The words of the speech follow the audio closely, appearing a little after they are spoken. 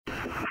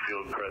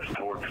Hillcrest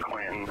towards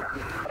Clanton. Turning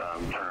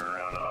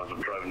around. I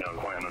was driving down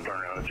Clanton and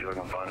turning around and see if I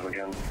can find him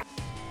again.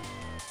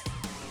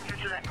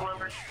 This is at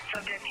Clover.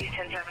 Subject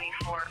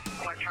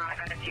U-1074.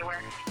 Electronic identity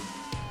aware.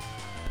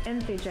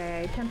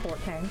 NCJA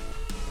 1014.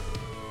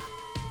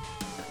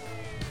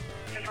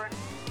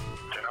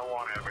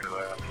 1001, add me to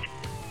that.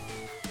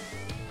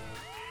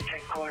 10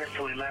 quarters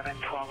to 11,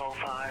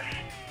 1205.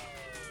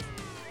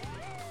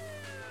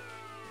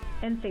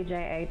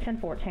 NCJA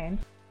 1014.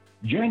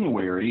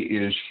 January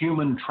is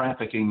Human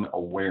Trafficking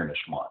Awareness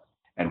Month.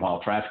 And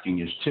while trafficking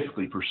is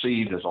typically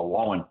perceived as a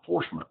law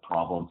enforcement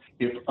problem,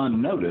 if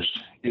unnoticed,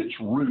 its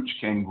roots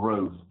can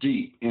grow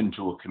deep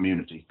into a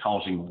community,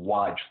 causing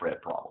widespread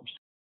problems.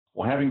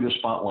 Well, having this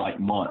Spotlight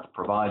Month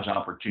provides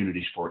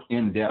opportunities for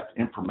in-depth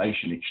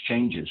information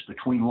exchanges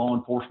between law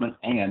enforcement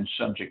and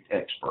subject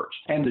experts.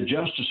 And the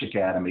Justice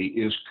Academy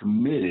is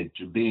committed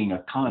to being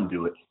a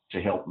conduit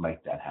to help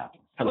make that happen.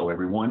 Hello,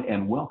 everyone,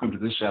 and welcome to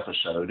this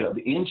episode of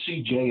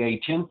NCJA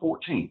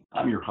 1014.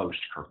 I'm your host,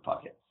 Kirk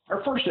Puckett.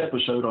 Our first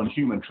episode on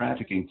human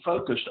trafficking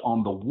focused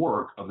on the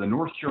work of the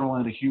North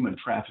Carolina Human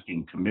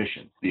Trafficking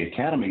Commission, the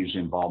Academy's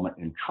involvement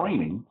in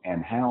training,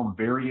 and how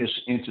various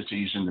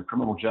entities in the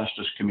criminal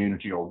justice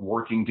community are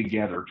working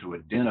together to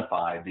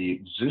identify the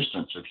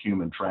existence of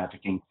human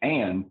trafficking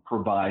and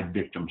provide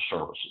victim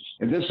services.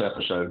 In this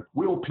episode,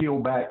 we'll peel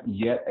back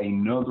yet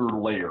another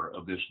layer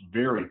of this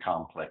very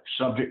complex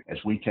subject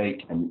as we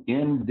take an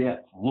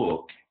in-depth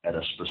look at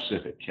a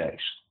specific case.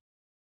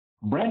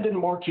 Brandon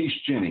Marquise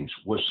Jennings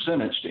was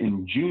sentenced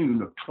in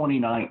June of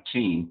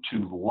 2019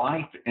 to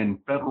life in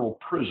federal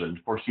prison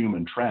for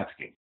human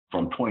trafficking.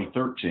 From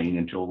 2013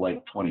 until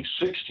late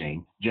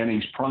 2016,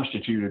 Jennings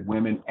prostituted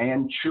women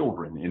and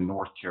children in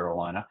North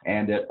Carolina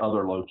and at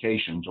other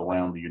locations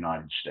around the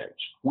United States.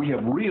 We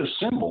have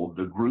reassembled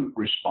the group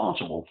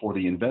responsible for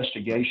the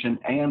investigation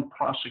and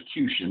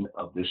prosecution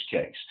of this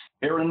case.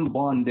 Aaron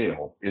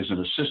Blondell is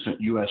an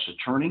assistant U.S.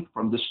 attorney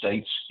from the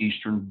state's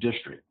Eastern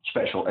District.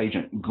 Special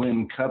Agent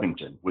Glenn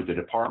Covington with the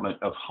Department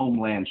of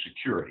Homeland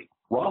Security.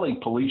 Raleigh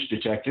Police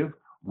Detective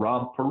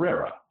Rob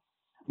Pereira.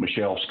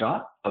 Michelle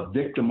Scott, a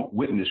victim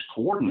witness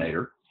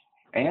coordinator,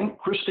 and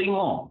Christine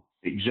Long,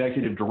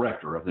 Executive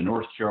Director of the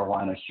North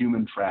Carolina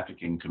Human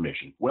Trafficking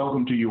Commission.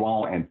 Welcome to you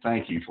all, and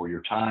thank you for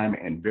your time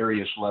and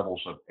various levels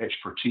of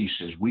expertise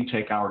as we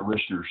take our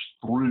listeners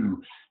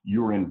through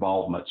your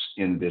involvements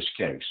in this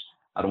case.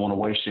 I don't want to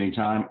waste any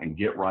time and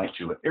get right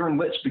to it. Aaron,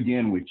 let's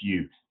begin with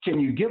you. Can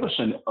you give us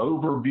an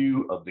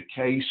overview of the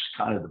case,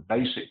 kind of the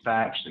basic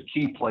facts, the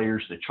key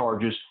players, the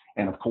charges,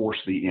 and of course,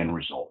 the end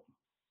result?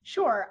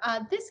 Sure.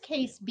 This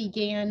case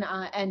began,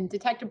 and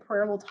Detective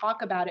Pereira will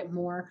talk about it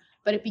more,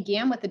 but it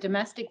began with a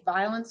domestic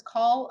violence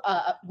call,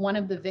 one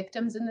of the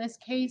victims in this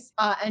case,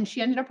 and she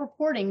ended up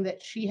reporting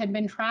that she had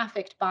been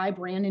trafficked by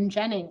Brandon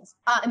Jennings.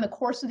 In the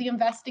course of the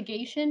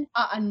investigation,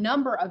 a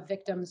number of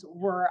victims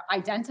were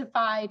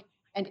identified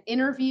and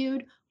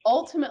interviewed.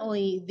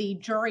 Ultimately, the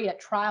jury at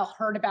trial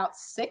heard about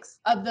 6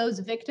 of those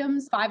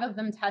victims. 5 of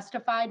them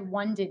testified,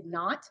 1 did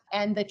not.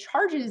 And the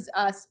charges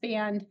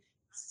spanned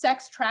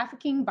sex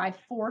trafficking by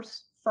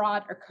force,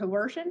 fraud, or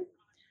coercion,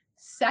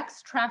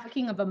 sex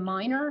trafficking of a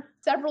minor,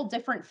 several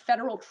different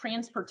federal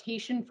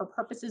transportation for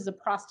purposes of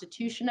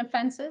prostitution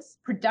offenses,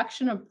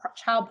 production of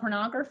child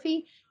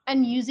pornography,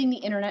 and using the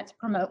internet to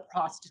promote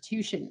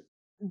prostitution.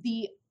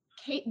 The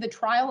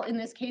trial in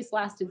this case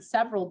lasted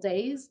several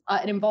days.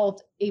 It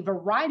involved a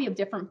variety of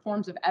different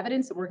forms of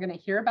evidence that we're going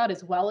to hear about,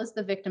 as well as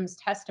the victim's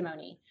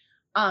testimony.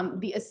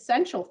 The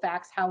essential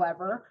facts,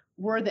 however,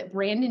 were that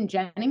Brandon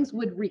Jennings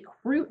would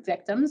recruit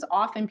victims,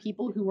 often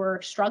people who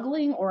were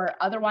struggling or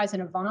otherwise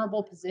in a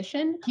vulnerable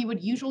position. He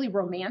would usually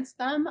romance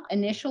them,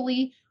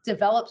 initially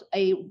developed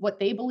what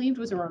they believed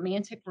was a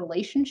romantic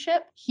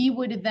relationship. He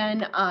would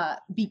then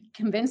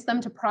convince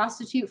them to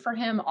prostitute for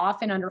him,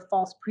 often under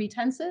false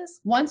pretenses.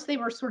 Once they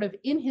were sort of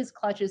in his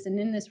clutches and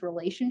in this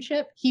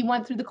relationship, he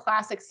went through the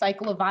classic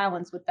cycle of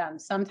violence with them.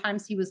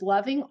 Sometimes he was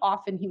loving,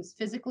 often he was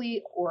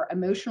physically or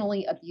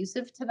emotionally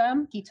abusive to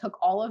them. He took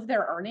all of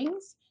their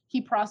earnings. He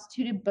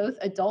prostituted both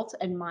adults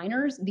and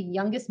minors. The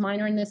youngest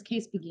minor in this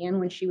case began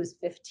when she was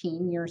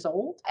 15 years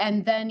old.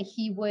 And then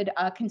he would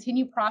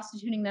continue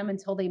prostituting them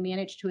until they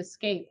managed to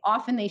escape.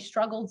 Often they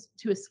struggled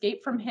to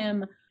escape from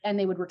him and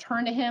they would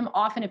return to him.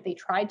 Often if they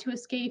tried to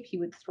escape, he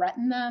would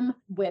threaten them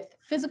with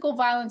physical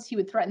violence. He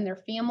would threaten their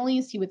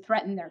families. He would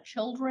threaten their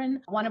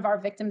children. One of our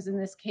victims in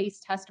this case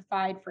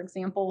testified, for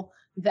example,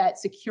 that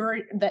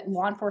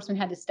law enforcement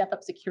had to step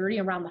up security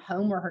around the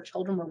home where her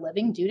children were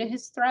living due to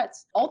his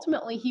threats.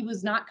 Ultimately, he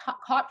was not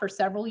caught for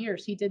several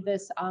years. He did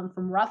this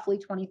from roughly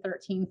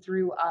 2013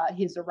 through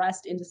his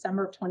arrest in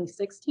December of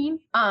 2016.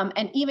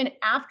 And even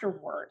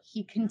afterward,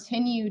 he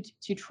continued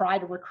to try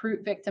to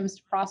recruit victims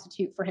to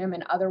prostitute for him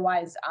and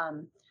otherwise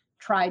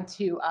tried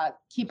to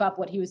keep up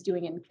what he was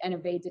doing and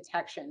evade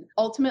detection.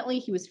 Ultimately,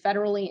 he was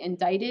federally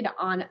indicted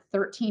on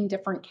 13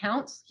 different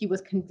counts. He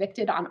was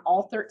convicted on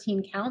all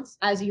 13 counts.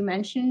 As you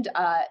mentioned,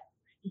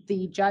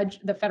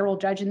 the federal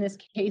judge in this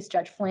case,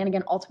 Judge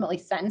Flanagan, ultimately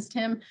sentenced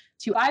him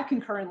to 5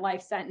 concurrent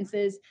life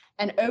sentences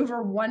and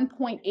over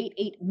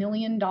 $1.88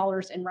 million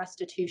in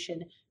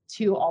restitution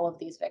to all of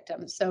these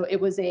victims. So it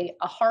was a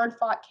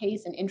hard-fought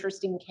case, an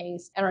interesting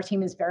case, and our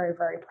team is very,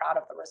 very proud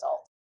of the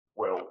result.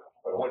 Well,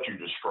 what you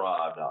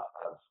described,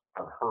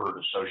 I've heard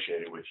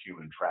associated with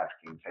human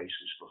trafficking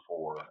cases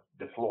before.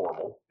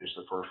 Deplorable is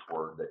the first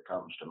word that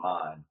comes to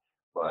mind,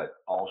 but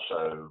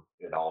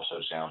it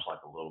also sounds like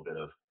a little bit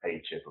of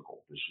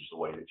atypical. This is the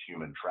way that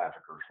human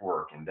traffickers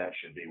work, and that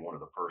should be one of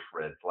the first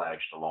red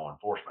flags to law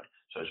enforcement.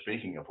 So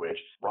speaking of which,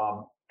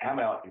 Rob, how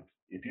about,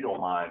 if you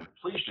don't mind,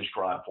 please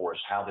describe for us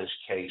how this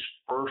case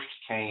first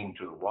came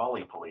to the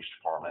Raleigh Police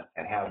Department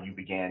and how you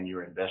began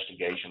your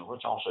investigation.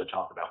 Let's also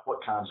talk about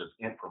what kinds of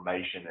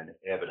information and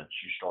evidence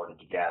you started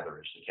to gather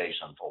as the case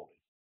unfolded.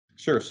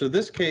 Sure. So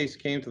this case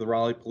came to the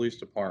Raleigh Police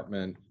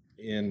Department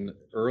in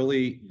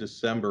early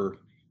December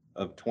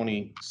of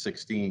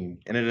 2016,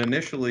 and it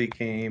initially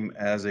came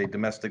as a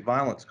domestic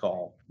violence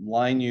call.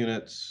 Line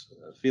units,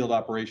 field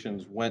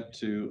operations went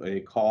to a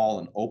call,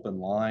 an open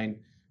line,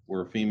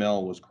 where a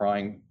female was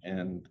crying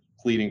and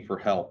pleading for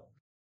help.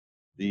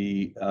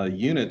 The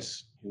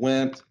units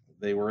went,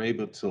 they were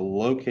able to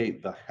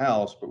locate the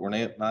house, but were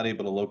not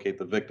able to locate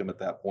the victim at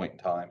that point in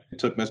time. It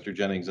took Mr.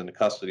 Jennings into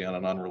custody on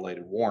an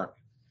unrelated warrant.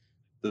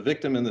 The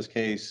victim in this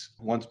case,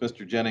 once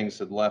Mr. Jennings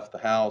had left the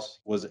house,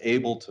 was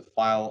able to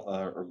file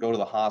or go to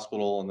the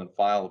hospital and then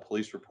file a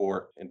police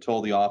report and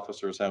told the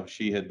officers how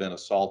she had been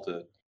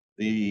assaulted.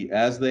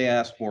 As they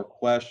asked more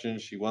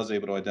questions, she was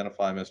able to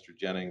identify Mr.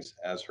 Jennings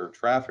as her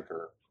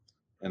trafficker.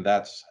 And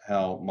that's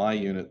how my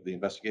unit, the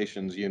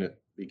investigations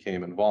unit,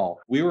 became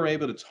involved. We were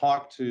able to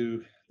talk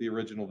to the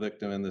original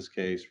victim in this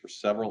case for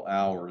several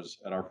hours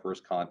at our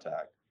first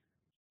contact.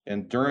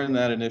 And during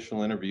that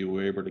initial interview,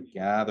 we were able to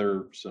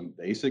gather some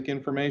basic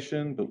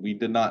information, but we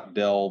did not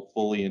delve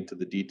fully into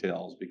the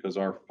details because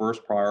our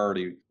first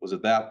priority was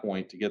at that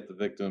point to get the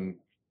victim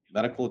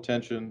medical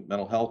attention,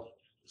 mental health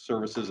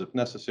services if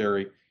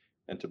necessary,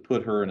 and to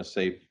put her in a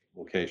safe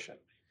location.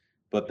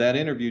 But that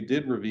interview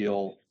did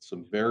reveal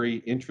some very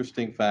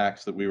interesting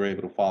facts that we were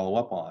able to follow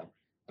up on.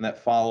 And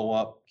that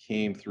follow-up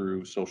came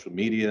through social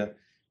media,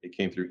 it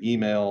came through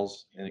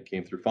emails, and it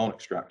came through phone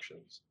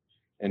extractions.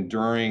 And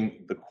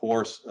during the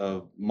course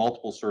of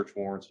multiple search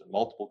warrants and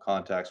multiple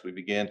contacts, we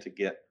began to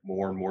get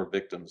more and more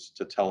victims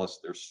to tell us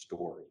their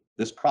story.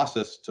 This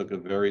process took a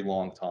very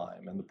long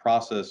time, and the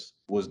process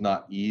was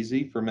not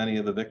easy for many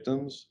of the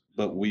victims,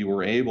 but we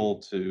were able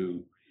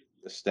to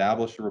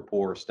establish a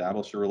rapport,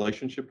 establish a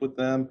relationship with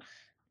them,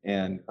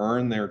 and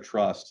earn their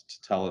trust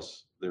to tell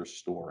us their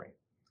story.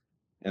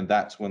 And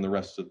that's when the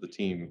rest of the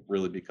team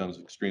really becomes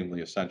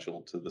extremely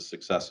essential to the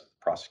success of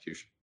the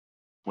prosecution.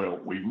 Well,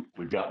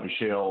 we've got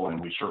Michelle, and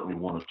we certainly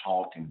want to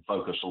talk and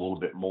focus a little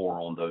bit more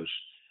on those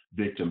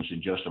victims in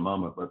just a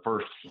moment. But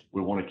first,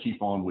 we want to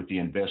keep on with the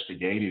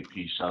investigative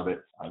piece of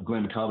it.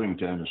 Glenn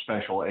Covington, a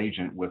special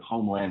agent with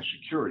Homeland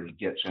Security,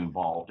 gets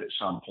involved at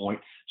some point.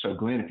 So,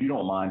 Glenn, if you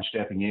don't mind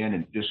stepping in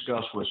and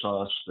discuss with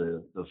us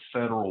the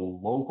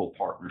federal-local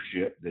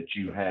partnership that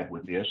you had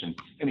with this and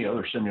any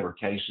other similar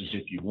cases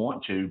if you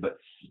want to, but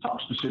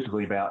talk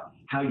specifically about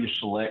how you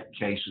select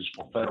cases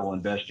for federal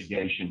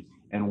investigation,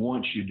 and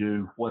once you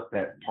do, what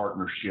that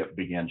partnership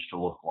begins to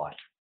look like.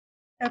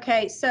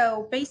 Okay,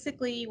 so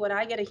basically when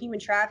I get a human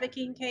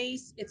trafficking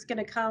case, it's going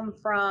to come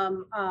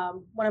from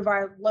one of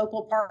our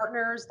local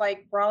partners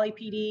like Raleigh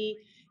PD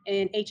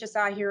and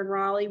HSI here in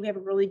Raleigh. We have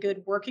a really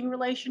good working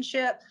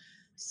relationship.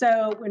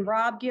 So when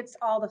Rob gets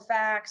all the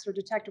facts, or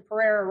Detective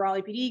Pereira or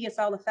Raleigh PD gets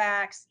all the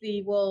facts,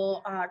 they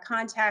will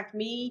contact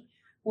me.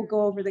 We'll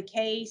go over the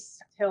case.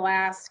 He'll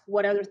ask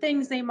what other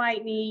things they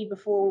might need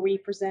before we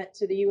present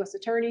to the U.S.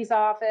 Attorney's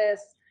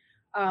Office.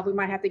 We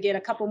might have to get a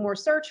couple more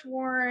search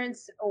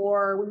warrants,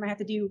 or we might have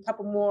to do a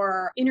couple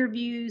more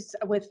interviews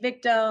with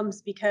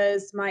victims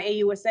because my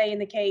AUSA in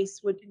the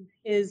case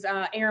is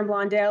Erin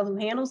Blondell, who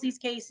handles these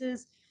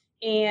cases.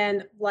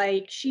 And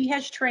she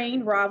has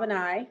trained Rob and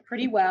I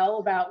pretty well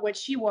about what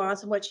she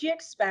wants and what she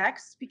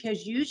expects,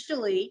 because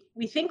usually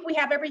we think we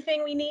have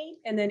everything we need,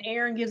 and then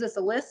Erin gives us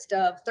a list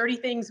of 30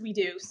 things we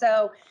do.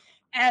 So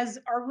as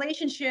our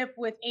relationship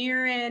with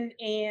Erin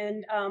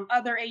and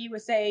other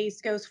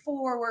AUSAs goes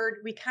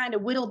forward, we kind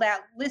of whittle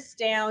that list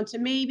down to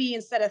maybe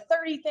instead of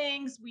 30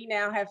 things, we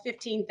now have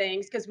 15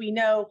 things, because we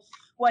know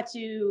what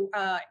to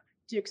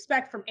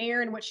expect from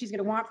Erin, what she's going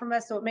to want from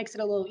us. So it makes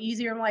it a little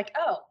easier. I'm like,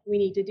 oh, we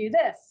need to do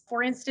this.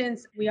 For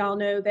instance, we all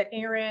know that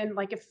Erin,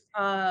 like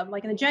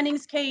in the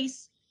Jennings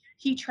case,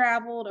 he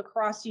traveled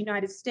across the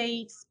United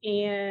States,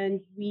 and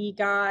we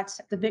got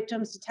the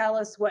victims to tell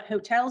us what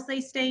hotels they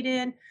stayed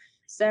in.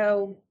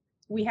 So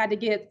we had to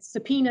get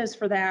subpoenas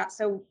for that.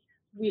 So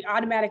we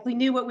automatically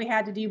knew what we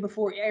had to do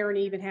before Erin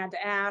even had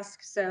to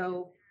ask.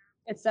 So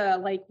it's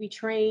we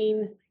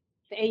train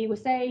the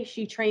AUSA,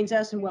 she trains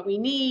us in what we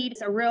need.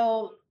 It's a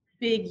real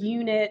big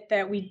unit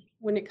that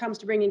when it comes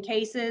to bringing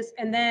cases.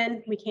 And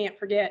then we can't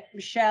forget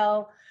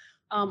Michelle,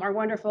 our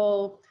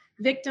wonderful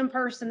victim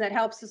person that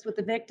helps us with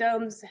the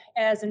victims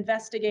as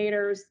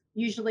investigators.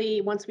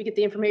 Usually once we get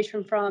the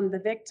information from the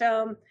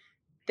victim,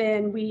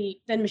 then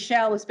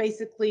Michelle is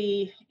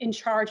basically in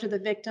charge of the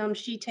victim.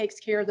 She takes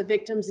care of the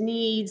victim's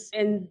needs,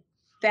 and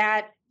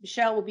that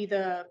Michelle will be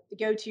the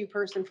go-to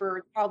person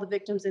for all the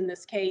victims in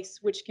this case,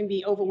 which can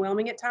be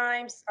overwhelming at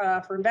times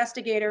for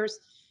investigators.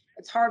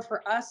 It's hard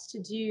for us to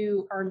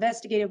do our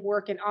investigative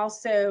work and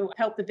also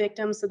help the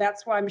victims. So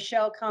that's why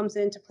Michelle comes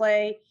into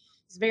play.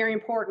 It's a very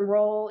important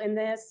role in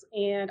this.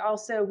 And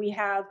also we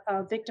have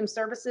victim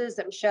services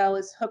that Michelle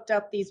has hooked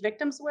up these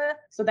victims with.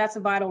 So that's a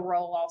vital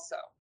role also.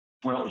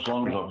 Well, as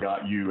long as I've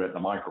got you at the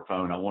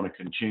microphone, I want to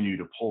continue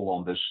to pull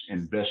on this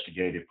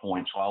investigative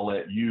point. So I'll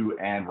let you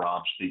and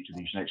Rob speak to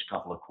these next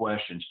couple of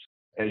questions.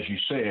 As you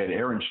said,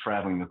 Erin's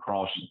traveling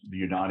across the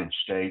United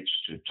States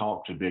to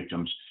talk to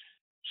victims.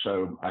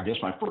 So I guess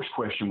my first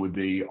question would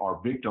be,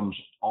 are victims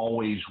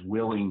always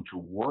willing to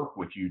work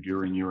with you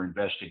during your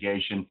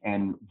investigation?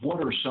 And what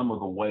are some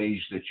of the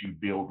ways that you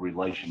build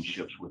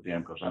relationships with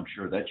them? Because I'm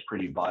sure that's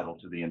pretty vital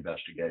to the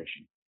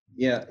investigation.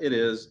 Yeah, it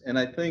is. And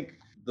I think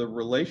the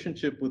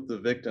relationship with the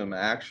victim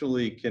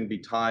actually can be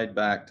tied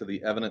back to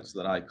the evidence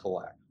that I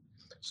collect.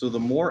 So the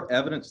more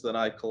evidence that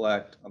I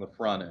collect on the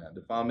front end,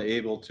 if I'm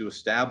able to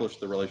establish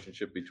the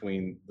relationship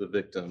between the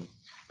victim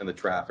and the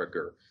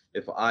trafficker,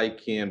 if I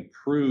can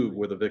prove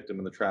where the victim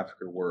and the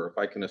trafficker were, if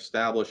I can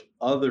establish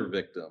other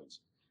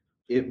victims,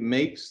 it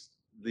makes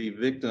the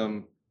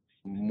victim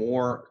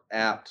more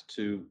apt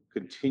to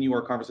continue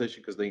our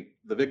conversation because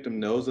the victim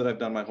knows that I've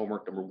done my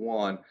homework, number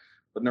one.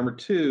 But number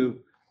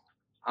two,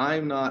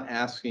 I'm not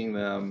asking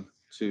them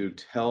to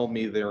tell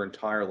me their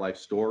entire life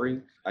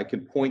story. I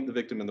can point the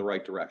victim in the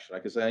right direction. I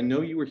can say, I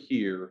know you were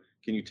here.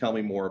 Can you tell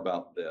me more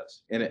about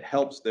this? And it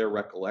helps their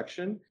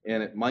recollection,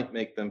 and it might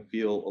make them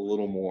feel a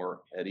little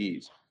more at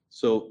ease.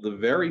 So the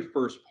very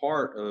first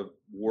part of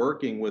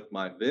working with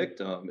my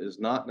victim is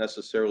not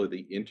necessarily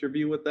the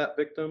interview with that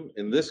victim.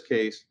 In this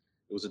case,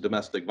 it was a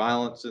domestic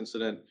violence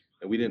incident,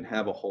 and we didn't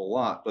have a whole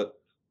lot. But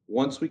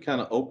once we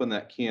kind of open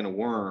that can of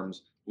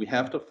worms, we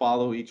have to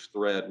follow each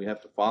thread. We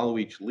have to follow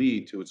each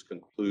lead to its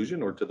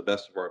conclusion, or to the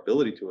best of our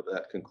ability to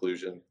that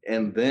conclusion,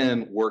 and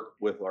then work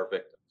with our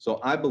victim. So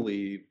I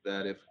believe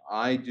that if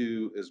I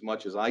do as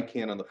much as I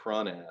can on the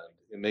front end,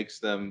 it makes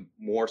them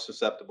more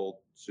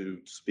susceptible to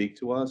speak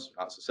to us,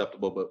 not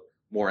susceptible, but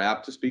more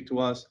apt to speak to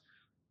us.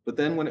 But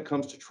then when it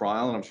comes to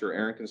trial, and I'm sure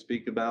Erin can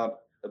speak about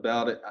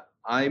it,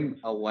 I'm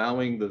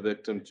allowing the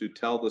victim to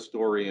tell the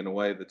story in a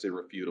way that's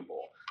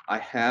irrefutable. I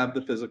have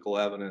the physical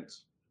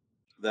evidence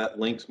that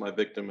links my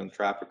victim and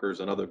traffickers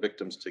and other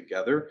victims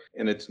together.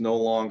 And it's no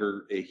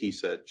longer a he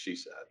said, she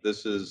said.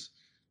 This is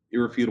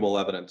irrefutable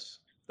evidence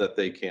that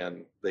they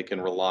can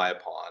rely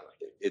upon.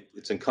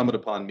 It's incumbent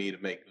upon me to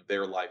make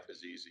their life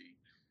as easy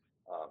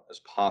as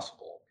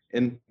possible.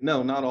 And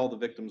no, not all the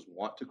victims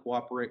want to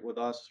cooperate with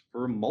us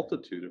for a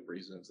multitude of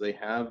reasons. They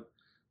have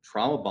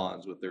trauma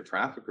bonds with their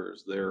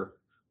traffickers.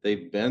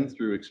 They've been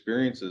through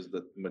experiences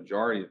that the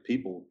majority of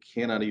people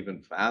cannot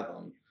even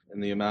fathom,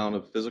 and the amount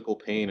of physical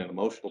pain and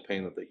emotional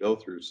pain that they go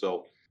through.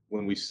 So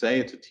when we say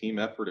it's a team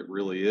effort, it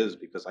really is,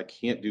 because I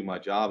can't do my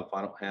job if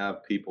I don't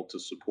have people to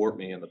support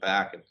me in the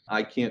back. And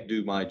I can't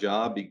do my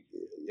job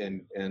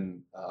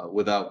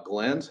without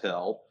Glenn's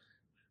help,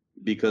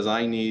 because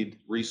I need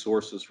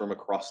resources from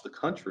across the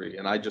country,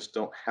 and I just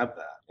don't have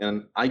that.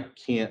 And I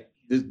can't,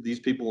 these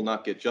people will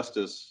not get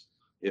justice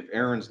if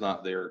Erin's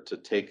not there to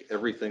take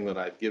everything that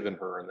I've given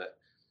her and that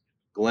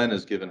Glenn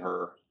has given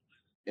her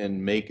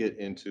and make it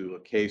into a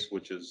case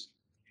which is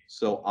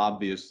so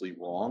obviously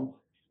wrong.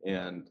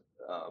 And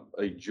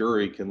a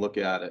jury can look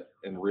at it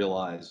and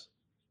realize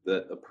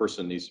that a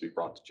person needs to be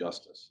brought to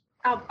justice.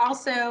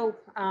 Also,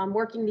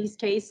 working these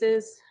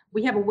cases,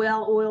 we have a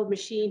well-oiled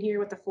machine here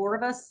with the four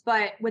of us,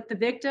 but with the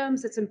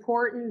victims, it's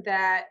important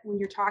that when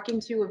you're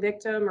talking to a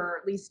victim, or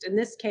at least in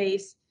this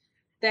case,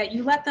 that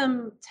you let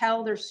them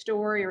tell their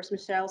story, or as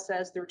Michelle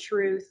says, their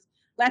truth.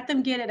 Let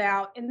them get it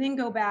out, and then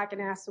go back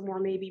and ask some more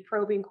maybe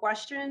probing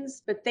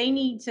questions. But they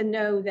need to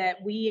know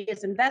that we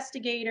as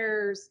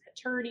investigators,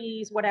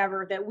 attorneys,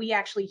 whatever, that we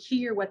actually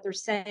hear what they're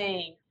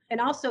saying.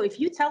 And also, if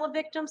you tell a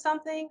victim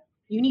something,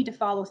 you need to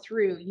follow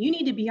through. You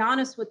need to be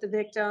honest with the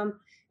victim.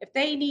 If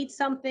they need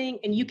something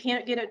and you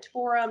can't get it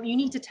for them, you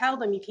need to tell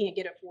them you can't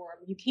get it for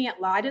them. You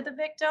can't lie to the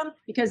victim,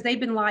 because they've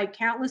been lied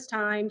countless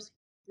times,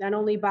 not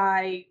only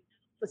by,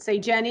 let's say,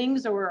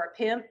 Jennings or a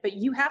pimp, but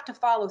you have to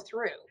follow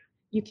through.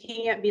 You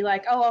can't be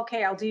like, oh,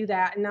 okay, I'll do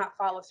that, and not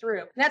follow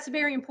through. That's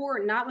very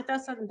important, not with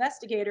us as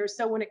investigators.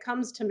 So when it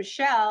comes to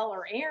Michelle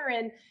or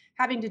Erin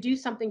having to do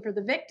something for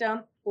the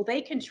victim, well,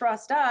 they can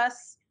trust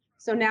us.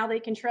 So now they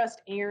can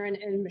trust Erin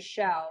and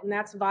Michelle. And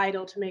that's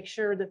vital to make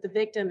sure that the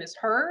victim is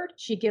heard,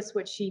 she gets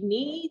what she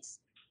needs,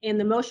 and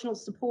the emotional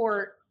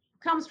support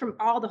comes from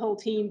the whole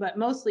team, but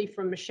mostly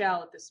from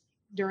Michelle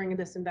during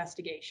this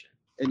investigation.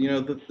 And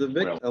the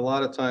victim a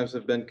lot of times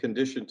have been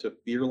conditioned to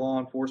fear law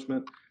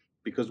enforcement,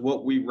 because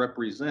what we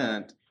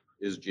represent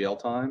is jail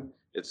time.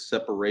 It's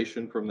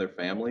separation from their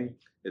family.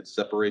 It's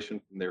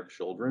separation from their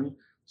children.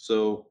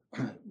 So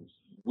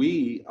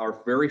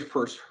our very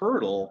first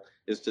hurdle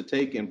is to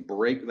take and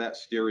break that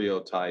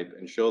stereotype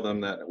and show them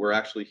that we're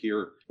actually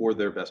here for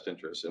their best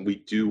interests and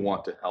we do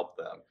want to help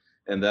them.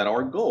 And that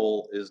our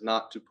goal is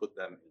not to put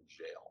them in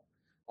jail.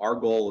 Our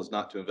goal is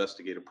not to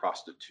investigate a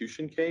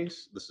prostitution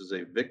case. This is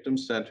a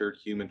victim-centered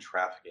human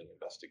trafficking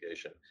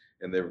investigation.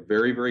 And they're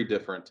very, very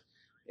different.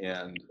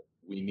 And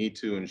we need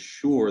to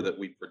ensure that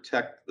we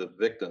protect the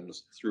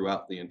victims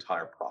throughout the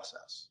entire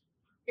process.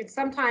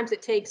 Sometimes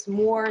it takes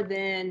more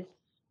than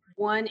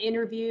one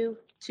interview,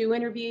 2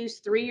 interviews,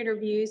 3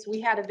 interviews. We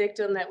had a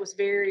victim that was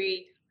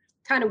very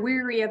kind of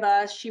weary of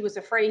us. She was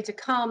afraid to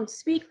come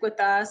speak with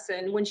us.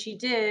 And when she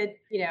did,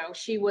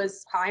 she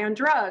was high on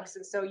drugs.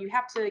 And so you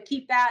have to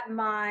keep that in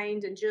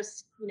mind and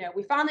just,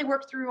 we finally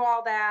worked through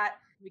all that.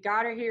 We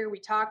got her here. We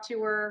talked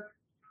to her.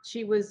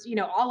 She was,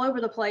 all over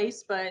the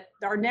place. But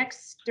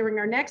during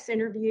our next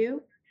interview,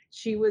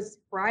 she was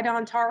right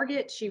on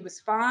target. She was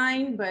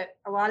fine. But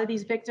a lot of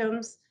these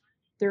victims,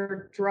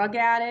 they're drug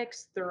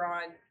addicts.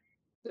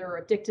 They're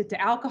addicted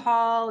to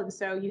alcohol. And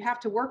so you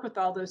have to work with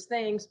all those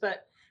things.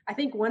 But I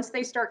think once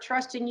they start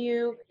trusting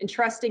you and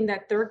trusting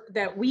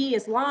that we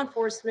as law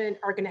enforcement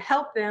are going to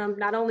help them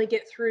not only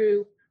get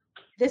through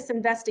this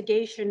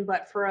investigation,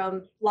 but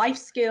from life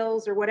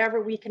skills or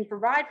whatever we can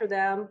provide for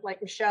them,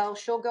 like Michelle,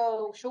 she'll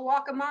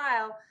walk a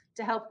mile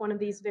to help one of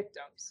these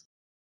victims.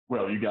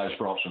 Well, you guys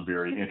brought some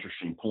very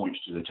interesting points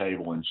to the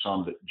table, and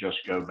some that just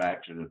go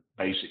back to the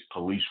basic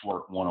police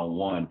work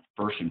 101.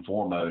 First and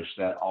foremost,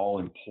 that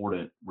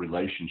all-important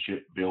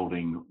relationship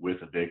building with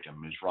a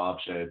victim. As Rob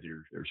said,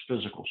 there's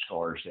physical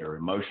scars, there are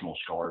emotional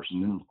scars,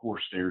 and then, of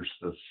course, there's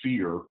the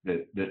fear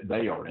that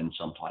they are in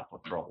some type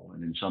of trouble.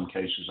 And in some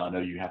cases, I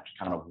know you have to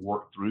kind of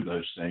work through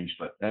those things,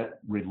 but that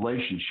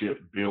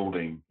relationship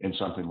building in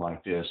something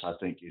like this, I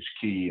think, is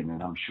key, and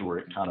then I'm sure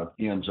it kind of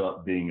ends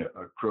up being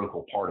a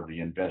critical part of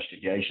the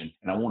investigation.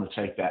 And I want to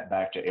take that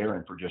back to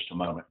Aaron for just a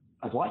moment.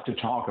 I'd like to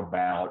talk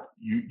about,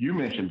 you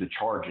mentioned the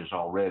charges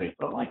already,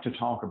 but I'd like to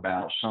talk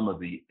about some of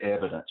the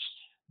evidence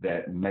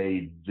that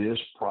made this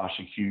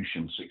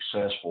prosecution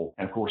successful.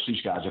 And of course,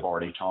 these guys have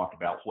already talked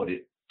about what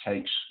it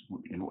takes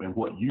and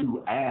what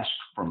you ask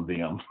from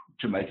them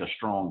to make a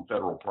strong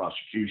federal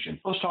prosecution.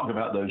 Let's talk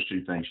about those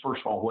two things.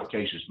 First of all, what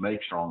cases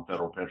make strong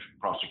federal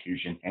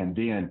prosecution, and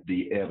then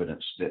the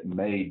evidence that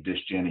made this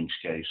Jennings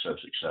case so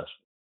successful.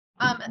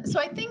 So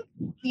I think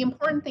the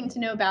important thing to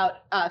know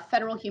about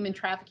federal human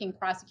trafficking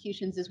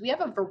prosecutions is we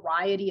have a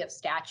variety of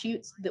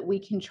statutes that we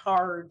can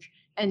charge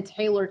and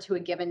tailor to a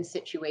given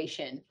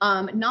situation.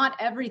 Not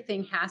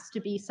everything has to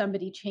be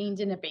somebody chained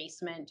in a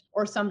basement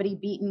or somebody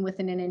beaten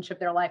within an inch of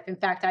their life. In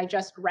fact, I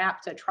just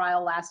wrapped a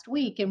trial last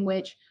week in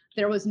which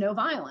there was no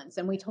violence.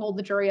 And we told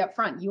the jury up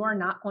front, you are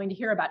not going to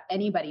hear about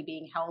anybody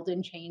being held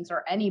in chains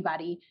or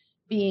anybody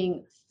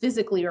being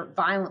physically or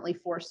violently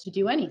forced to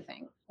do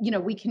anything.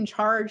 We can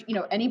charge,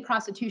 any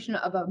prostitution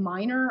of a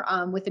minor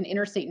with an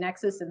interstate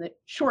nexus. And the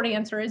short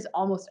answer is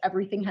almost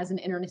everything has an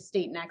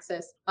interstate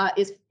nexus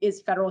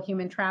is federal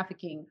human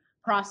trafficking.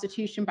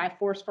 Prostitution by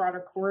force, fraud,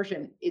 or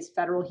coercion is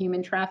federal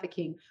human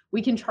trafficking.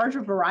 We can charge a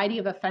variety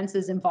of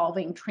offenses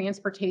involving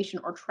transportation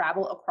or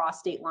travel across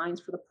state lines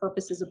for the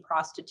purposes of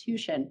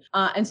prostitution.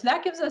 And so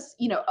that gives us,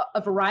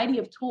 a variety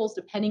of tools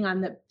depending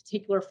on the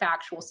particular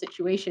factual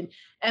situation.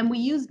 And we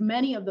used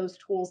many of those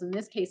tools in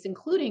this case,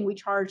 including we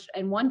charged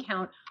in one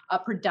count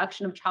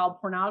production of child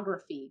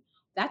pornography.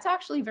 That's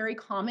actually very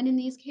common in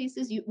these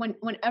cases.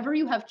 Whenever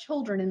you have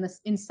children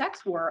in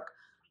sex work,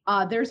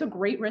 there's a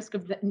great risk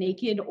of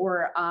naked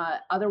or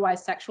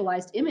otherwise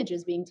sexualized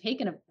images being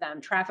taken of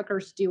them.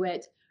 Traffickers do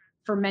it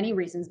for many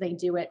reasons. They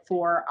do it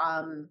for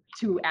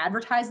to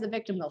advertise the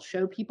victim. They'll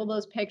show people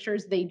those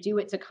pictures. They do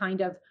it to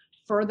kind of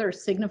further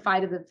signify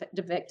to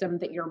the victim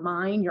that you're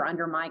mine, you're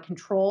under my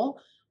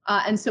control.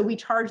 And so we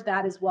charge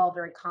that as well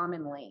very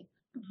commonly.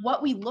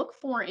 What we look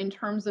for in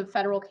terms of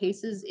federal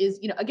cases is,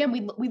 again,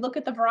 we look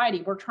at the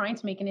variety. We're trying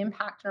to make an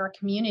impact in our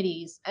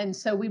communities. And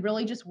so we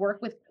really just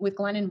work with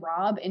Glenn and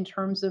Rob in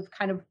terms of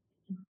kind of,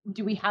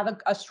 do we have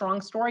a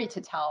strong story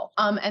to tell?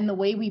 And the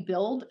way we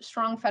build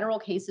strong federal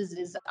cases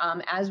is,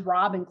 as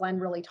Rob and Glenn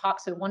really talk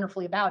so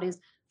wonderfully about, is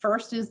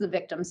first is the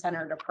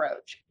victim-centered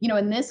approach.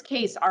 In this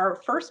case,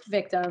 our first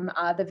victim,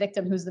 the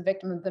victim who's the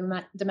victim of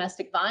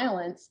domestic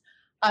violence,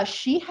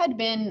 she had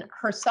been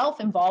herself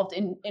involved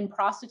in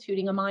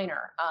prostituting a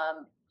minor.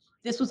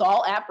 This was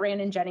all at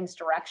Brandon Jennings'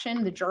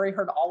 direction. The jury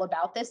heard all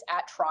about this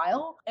at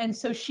trial. And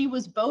so she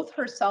was both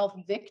herself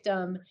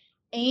victim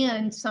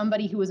and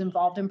somebody who was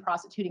involved in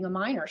prostituting a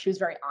minor. She was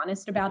very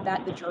honest about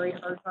that. The jury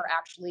heard her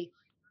actually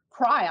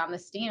cry on the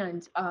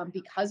stand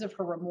because of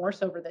her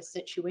remorse over this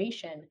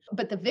situation.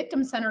 But the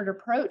victim-centered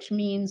approach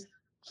means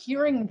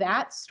hearing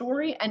that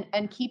story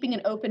and keeping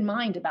an open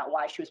mind about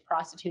why she was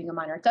prostituting a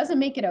minor. It doesn't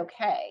make it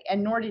okay,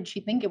 and nor did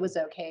she think it was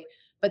okay.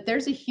 But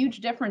there's a huge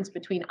difference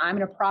between I'm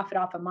going to profit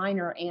off a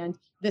minor and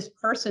this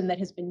person that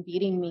has been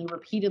beating me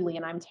repeatedly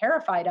and I'm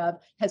terrified of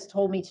has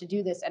told me to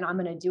do this, and I'm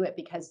going to do it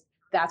because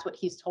that's what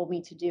he's told me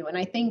to do. And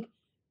I think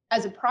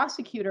as a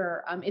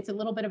prosecutor, it's a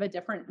little bit of a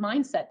different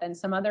mindset than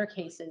some other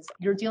cases.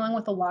 You're dealing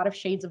with a lot of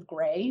shades of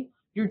gray.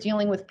 you're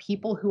dealing with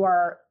people who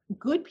are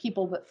good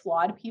people, but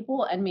flawed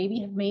people, and maybe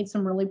have made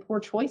some really poor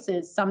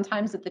choices,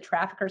 sometimes at the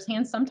trafficker's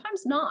hands,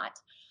 sometimes not.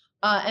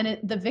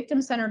 The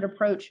victim-centered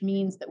approach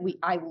means that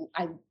I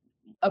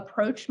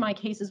approach my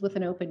cases with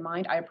an open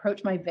mind. I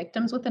approach my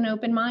victims with an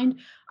open mind.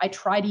 I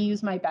try to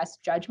use my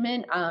best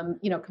judgment,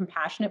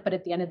 compassionate, but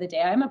at the end of the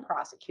day, I'm a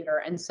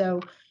prosecutor. And so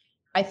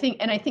I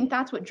think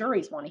that's what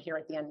juries want to hear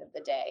at the end of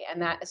the day.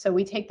 So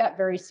we take that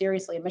very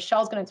seriously. And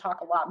Michelle's going to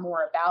talk a lot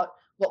more about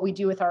what we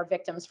do with our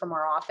victims from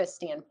our office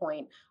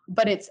standpoint,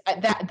 but it's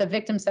that the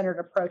victim-centered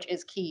approach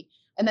is key.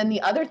 And then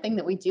the other thing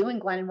that we do,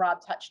 and Glenn and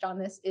Rob touched on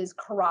this, is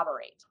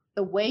corroborate.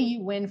 The way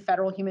you win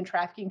federal human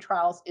trafficking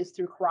trials is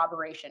through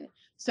corroboration.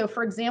 So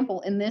for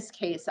example, in this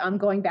case, I'm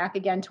going back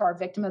again to our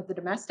victim of the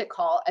domestic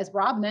call. As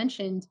Rob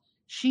mentioned,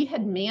 she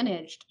had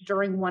managed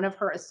during one of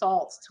her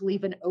assaults to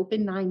leave an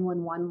open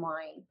 911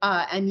 line.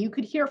 And you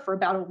could hear for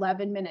about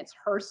 11 minutes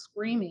her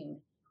screaming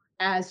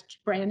as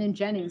Brandon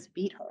Jennings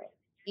beat her.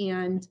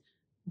 And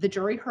the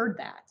jury heard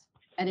that.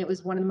 And it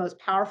was one of the most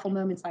powerful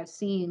moments I've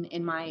seen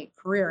in my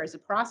career as a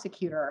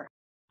prosecutor.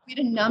 We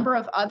had a number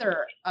of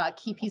other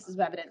key pieces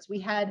of evidence. We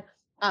had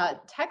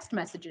text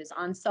messages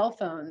on cell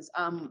phones,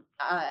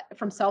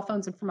 from cell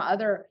phones and from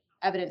other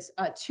evidence.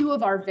 Two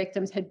of our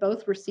victims had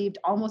both received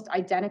almost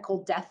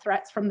identical death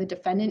threats from the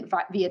defendant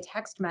via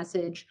text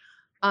message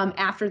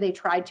after they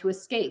tried to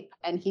escape.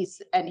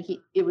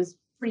 It was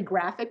pretty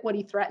graphic what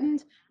he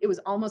threatened. It was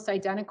almost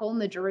identical,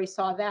 and the jury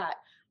saw that.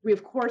 We,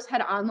 of course,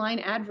 had online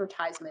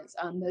advertisements.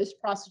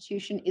 Most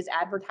prostitution is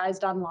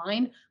advertised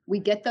online. We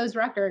get those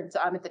records.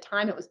 At the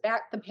time, it was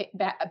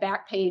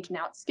back page.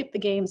 Now it's skip the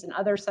games and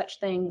other such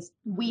things.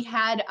 We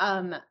had,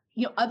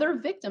 other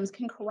victims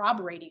can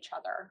corroborate each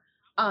other.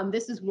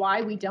 This is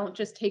why we don't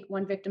just take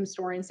one victim's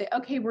story and say,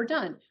 okay, we're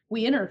done.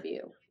 We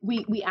interview.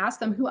 We ask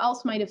them who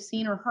else might have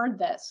seen or heard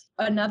this.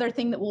 Another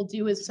thing that we'll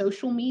do is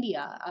social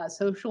media.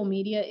 Social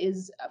media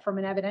is, from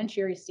an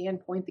evidentiary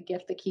standpoint, the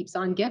gift that keeps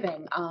on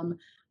giving.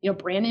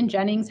 Brandon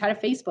Jennings had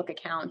a Facebook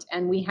account,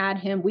 and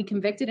we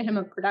convicted him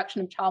of production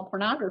of child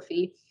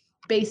pornography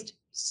based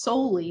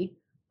solely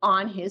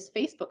on his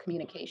Facebook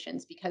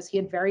communications, because he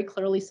had very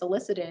clearly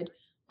solicited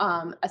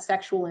a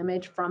sexual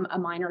image from a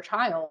minor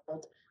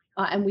child.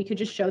 And we could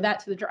just show that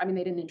to the jury. I mean,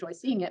 they didn't enjoy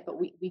seeing it, but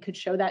we could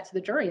show that to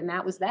the jury, and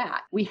that was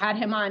that. We had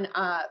him on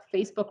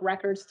Facebook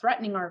records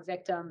threatening our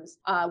victims.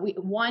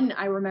 One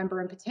I remember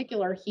in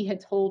particular, he had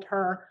told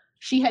her,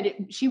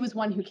 she was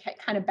one who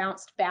kind of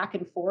bounced back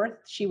and forth.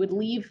 She would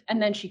leave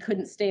and then she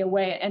couldn't stay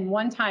away. And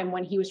one time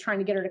when he was trying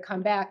to get her to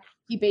come back,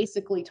 he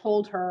basically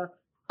told her,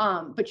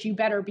 but you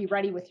better be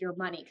ready with your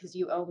money because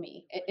you owe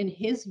me. In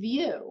his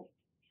view,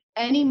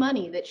 any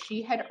money that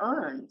she had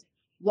earned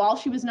while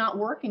she was not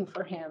working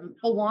for him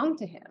belonged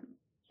to him.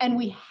 And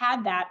we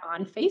had that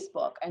on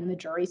Facebook, and the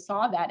jury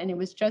saw that. And it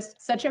was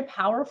just such a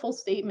powerful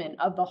statement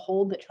of the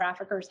hold that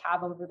traffickers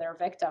have over their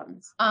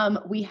victims.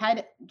 We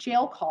had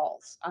jail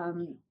calls.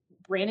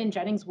 Brandon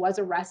Jennings was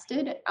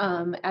arrested,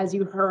 as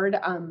you heard,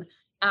 on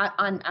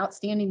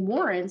outstanding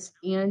warrants,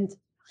 and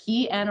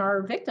he and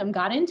our victim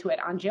got into it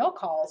on jail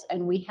calls.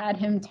 And we had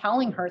him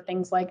telling her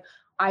things like,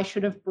 I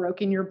should have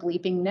broken your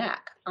bleeping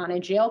neck on a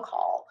jail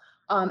call,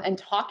 and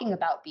talking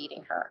about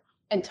beating her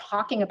and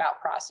talking about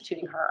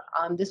prostituting her.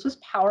 This was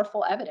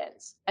powerful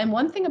evidence. And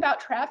one thing about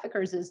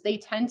traffickers is they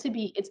tend to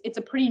be, it's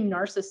a pretty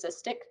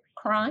narcissistic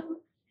crime.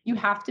 You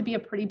have to be a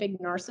pretty big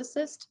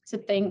narcissist to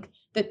think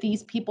that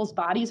these people's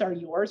bodies are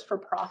yours for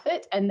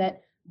profit, and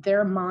that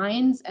their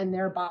minds and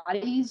their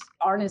bodies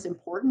aren't as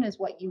important as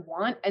what you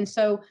want. And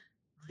so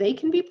they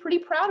can be pretty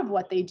proud of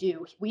what they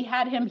do. We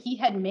had him, he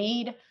had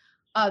made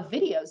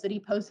videos that he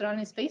posted on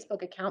his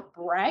Facebook account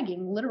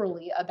bragging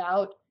literally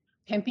about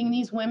pimping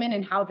these women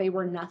and how they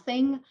were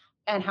nothing,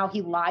 and how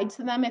he lied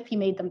to them if he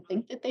made them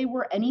think that they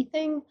were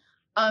anything.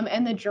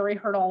 And the jury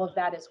heard all of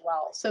that as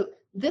well. So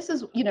this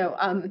is,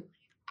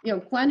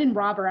 Glenn and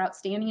Rob are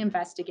outstanding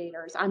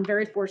investigators. I'm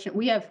very fortunate.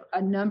 We have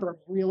a number of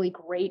really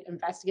great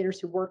investigators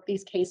who work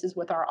these cases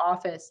with our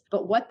office.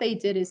 But what they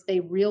did is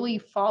they really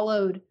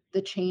followed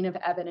the chain of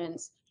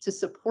evidence to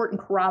support and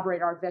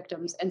corroborate our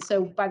victims. And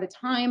so by the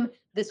time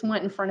this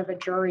went in front of a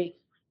jury,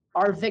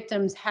 our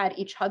victims had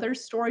each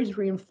other's stories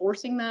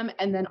reinforcing them,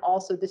 and then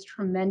also this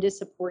tremendous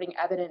supporting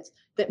evidence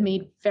that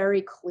made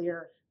very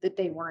clear that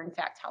they were in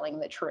fact telling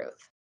the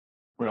truth.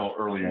 Well,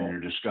 earlier in your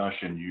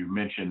discussion, you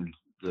mentioned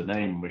the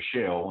name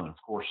Michelle, and of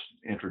course,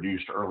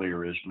 introduced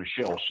earlier is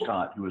Michelle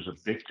Scott, who is a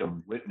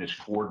victim witness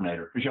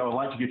coordinator. Michelle, I'd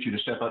like to get you to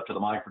step up to the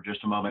mic for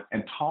just a moment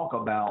and talk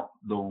about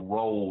the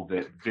role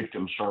that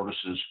Victim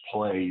Services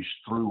plays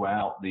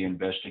throughout the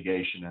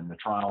investigation and the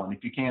trial. And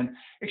if you can,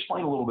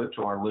 explain a little bit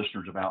to our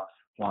listeners about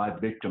why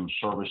Victim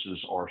Services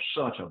are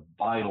such a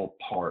vital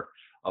part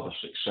of a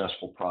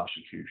successful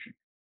prosecution.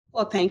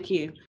 Well, thank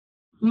you.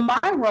 My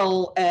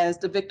role as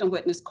the victim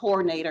witness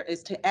coordinator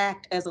is to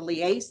act as a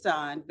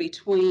liaison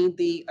between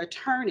the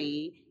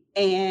attorney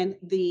and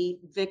the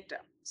victim.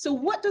 So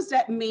what does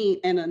that mean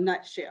in a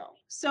nutshell?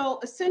 So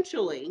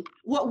essentially,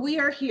 what we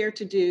are here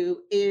to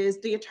do is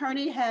the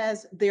attorney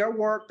has their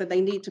work that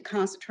they need to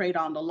concentrate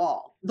on the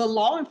law. The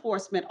law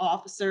enforcement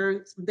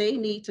officers, they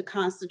need to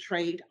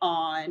concentrate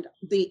on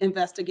the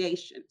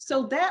investigation.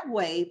 So that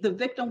way, the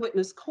victim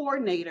witness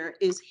coordinator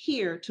is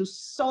here to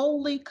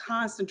solely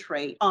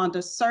concentrate on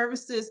the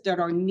services that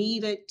are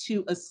needed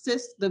to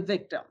assist the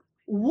victim.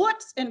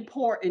 What's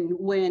important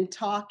when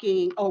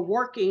talking or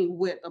working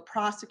with a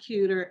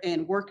prosecutor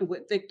and working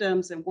with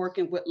victims and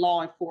working with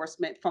law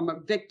enforcement from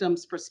a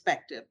victim's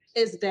perspective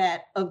is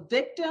that a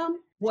victim,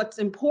 what's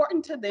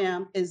important to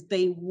them is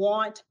they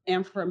want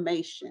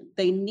information.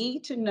 They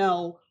need to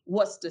know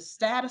what's the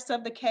status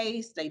of the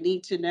case. They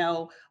need to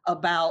know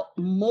about,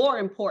 more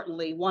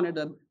importantly, one of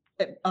the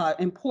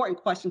important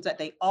questions that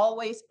they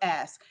always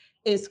ask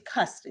is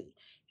custody.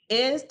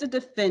 Is the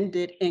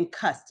defendant in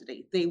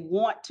custody? They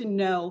want to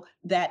know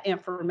that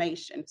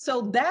information.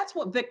 So that's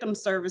what victim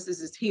services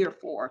is here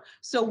for.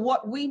 So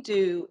what we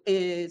do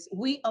is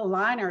we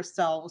align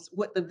ourselves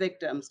with the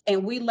victims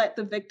and we let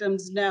the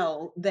victims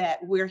know that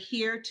we're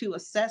here to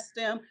assess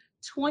them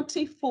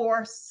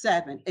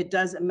 24/7. It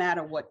doesn't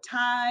matter what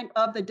time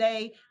of the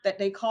day that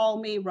they call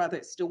me, whether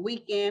it's the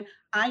weekend,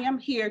 I am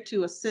here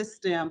to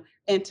assist them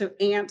and to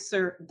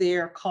answer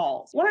their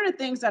calls. One of the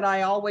things that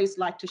I always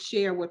like to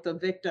share with the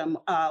victim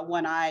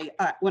when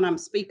I'm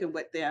speaking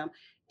with them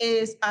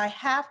is I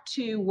have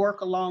to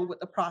work along with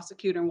the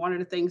prosecutor. And one of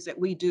the things that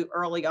we do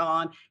early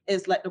on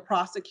is let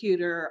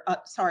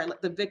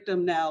the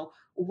victim know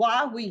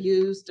why we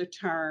use the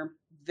term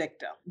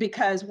victim.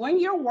 Because when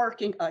you're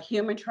working a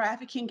human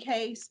trafficking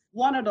case,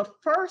 one of the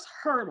first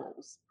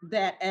hurdles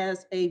that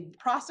as a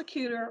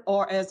prosecutor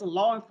or as a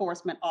law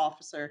enforcement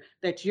officer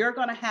that you're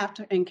going to have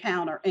to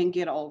encounter and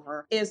get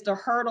over is the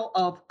hurdle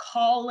of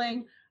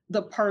calling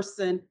the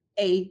person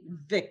a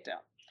victim.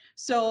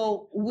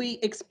 So we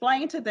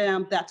explain to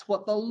them that's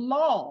what the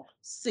law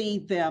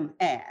sees them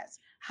as.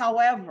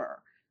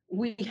 However,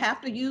 we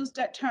have to use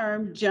that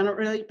term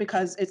generally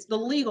because it's the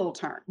legal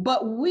term,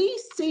 but we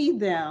see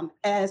them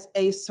as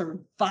a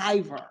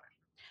survivor.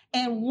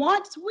 And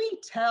once we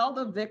tell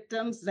the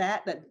victims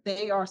that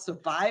they are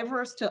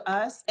survivors to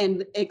us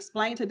and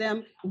explain to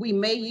them, we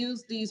may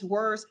use these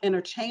words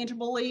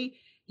interchangeably,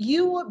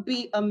 you would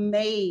be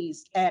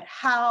amazed at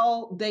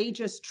how they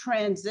just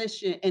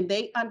transition and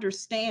they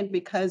understand,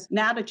 because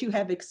now that you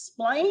have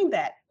explained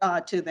that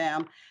to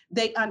them,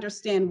 they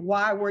understand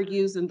why we're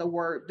using the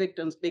word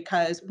victims,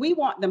 because we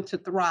want them to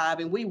thrive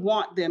and we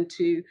want them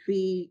to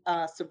be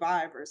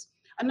survivors.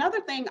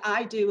 Another thing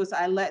I do is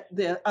I let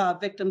the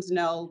victims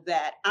know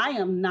that I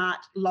am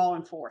not law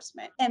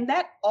enforcement. And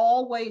that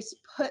always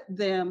put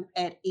them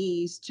at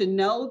ease to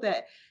know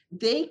that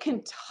they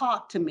can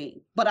talk to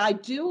me, but I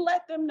do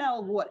let them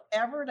know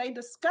whatever they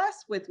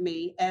discuss with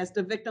me as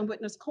the victim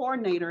witness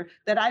coordinator,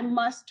 that I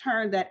must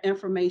turn that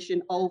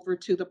information over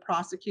to the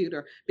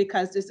prosecutor,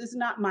 because this is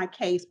not my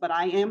case, but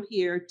I am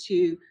here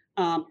to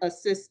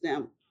assist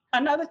them.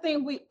 Another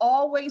thing we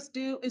always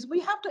do is we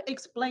have to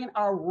explain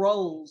our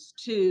roles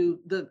to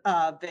the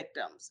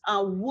victims,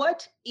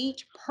 what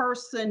each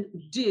person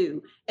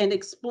do, and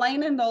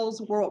explaining those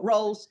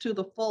roles to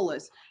the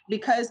fullest.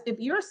 Because if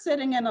you're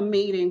sitting in a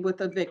meeting with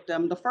a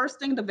victim, the first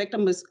thing the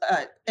victim is,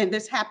 and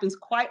this happens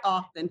quite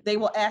often, they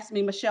will ask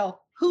me,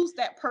 Michelle, who's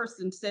that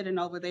person sitting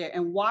over there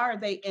and why are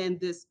they in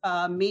this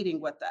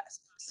meeting with us?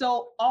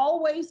 So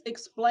always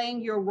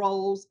explain your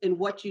roles and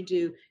what you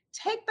do.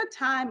 Take the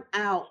time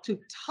out to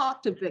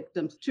talk to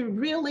victims, to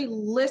really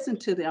listen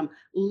to them,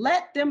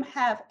 let them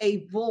have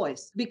a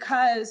voice,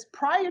 because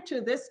prior to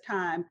this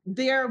time,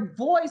 their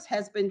voice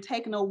has been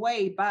taken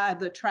away by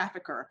the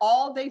trafficker.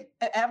 All they've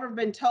ever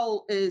been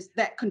told is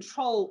that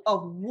control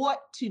of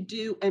what to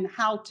do and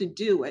how to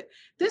do it.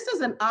 This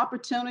is an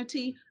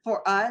opportunity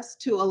for us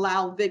to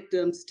allow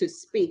victims to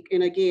speak,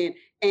 and again,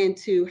 and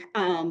to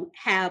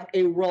have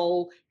a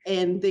role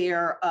in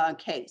their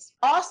case.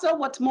 Also,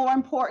 what's more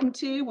important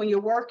too, when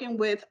you're working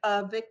with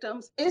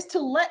victims, is to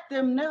let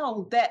them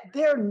know that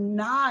they're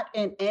not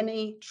in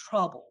any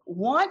trouble.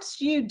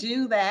 Once you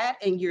do that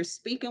and you're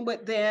speaking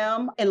with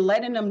them and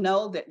letting them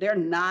know that they're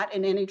not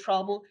in any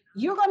trouble,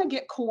 you're going to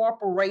get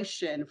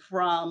cooperation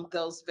from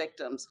those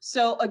victims.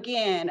 So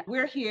again,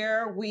 we're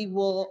here. We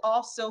will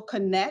also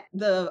connect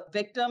the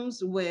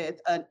victims with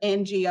an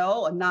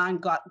NGO, a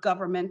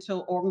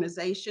non-governmental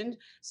organization,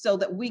 so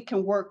that we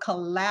can work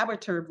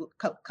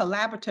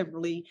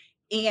collaboratively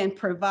in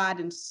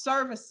providing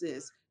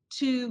services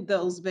to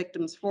those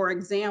victims. For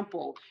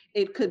example,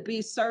 it could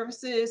be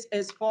services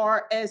as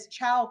far as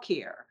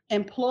childcare,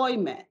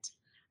 employment,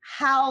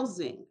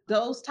 housing,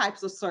 those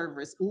types of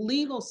service,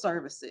 legal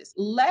services.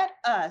 Let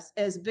us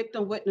as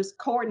victim witness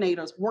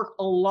coordinators work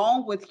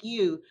along with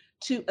you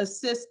to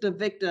assist the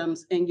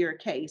victims in your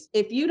case.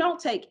 If you don't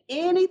take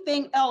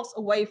anything else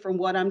away from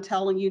what I'm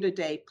telling you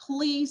today,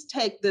 please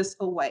take this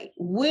away.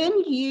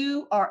 When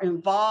you are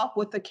involved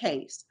with a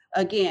case,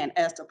 again,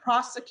 as the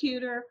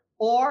prosecutor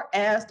or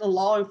as the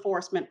law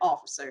enforcement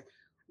officer,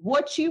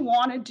 what you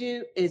want to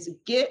do is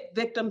get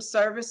victim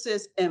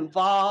services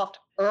involved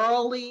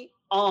early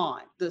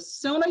on. The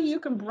sooner you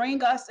can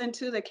bring us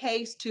into the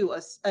case to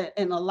us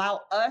and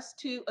allow us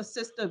to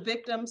assist the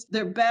victims,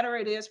 the better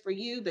it is for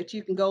you that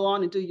you can go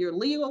on and do your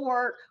legal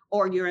work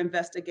or your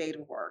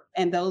investigative work.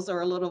 And those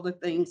are a little of the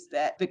things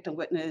that victim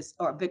witness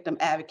or victim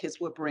advocates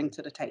would bring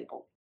to the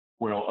table.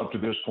 Well, up to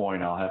this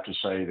point, I'll have to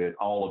say that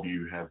all of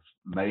you have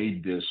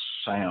made this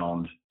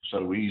sound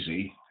so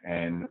easy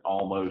and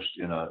almost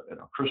in a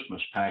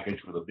Christmas package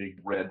with a big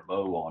red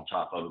bow on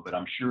top of it. But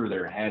I'm sure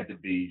there had to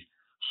be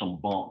some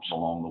bumps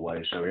along the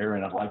way. So,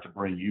 Erin, I'd like to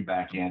bring you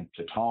back in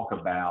to talk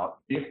about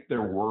if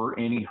there were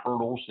any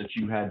hurdles that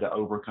you had to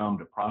overcome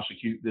to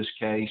prosecute this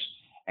case,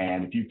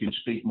 and if you can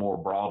speak more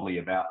broadly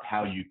about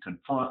how you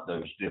confront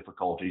those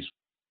difficulties.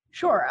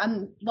 Sure.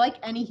 Like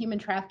any human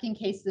trafficking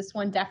case, this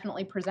one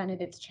definitely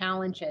presented its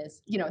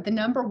challenges. The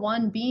number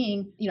one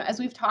being, as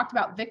we've talked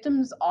about,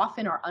 victims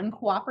often are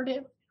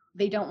uncooperative.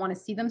 They don't want to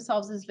see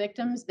themselves as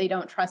victims. They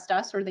don't trust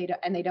us, or they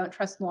don't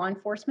trust law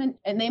enforcement,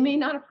 and they may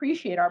not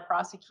appreciate our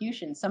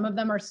prosecution. Some of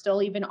them are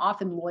still even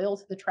often loyal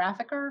to the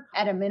trafficker.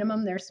 At a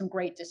minimum, there's some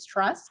great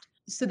distrust.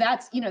 So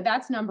that's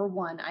number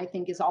one, I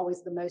think, is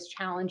always the most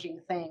challenging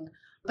thing.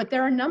 But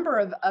there are a number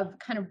of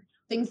kind of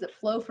things that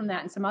flow from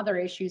that and some other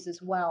issues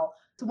as well.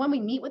 So when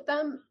we meet with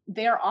them,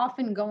 they're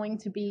often going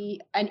to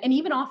be, and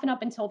even often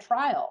up until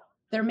trial,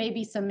 there may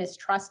be some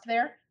mistrust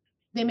there.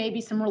 There may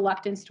be some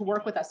reluctance to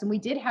work with us. And we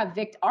did have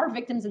our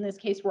victims in this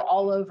case were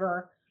all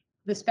over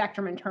the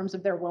spectrum in terms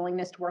of their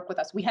willingness to work with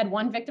us. We had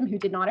one victim who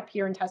did not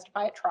appear and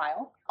testify at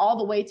trial, all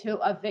the way to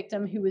a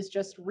victim who was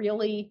just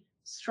really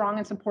strong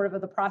and supportive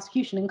of the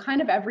prosecution, and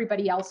kind of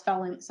everybody else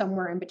fell in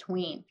somewhere in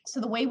between. So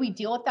the way we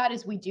deal with that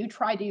is we do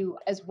try to,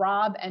 as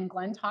Rob and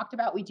Glenn talked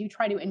about, we do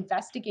try to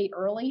investigate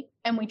early,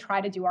 and we try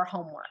to do our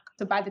homework.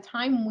 So by the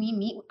time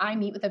I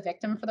meet with a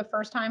victim for the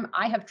first time,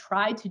 I have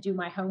tried to do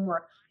my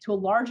homework to a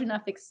large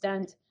enough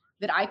extent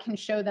that I can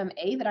show them,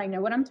 A, that I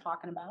know what I'm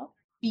talking about,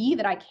 B,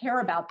 that I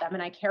care about them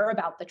and I care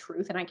about the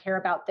truth and I care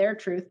about their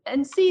truth,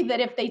 and C, that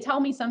if they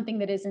tell me something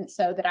that isn't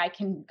so, that I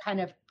can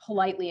kind of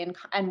politely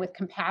and with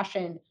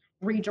compassion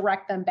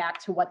redirect them back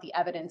to what the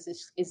evidence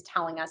is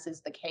telling us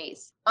is the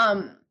case.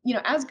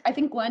 As I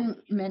think Glenn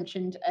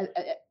mentioned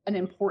an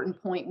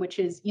important point, which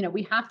is,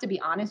 we have to be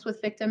honest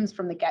with victims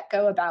from the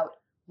get-go about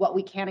what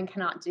we can and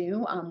cannot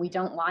do. We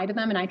don't lie to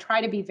them. And I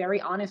try to be very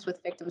honest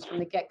with victims from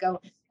the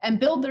get-go and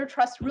build their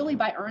trust really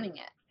by earning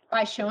it,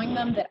 by showing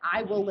them that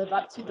I will live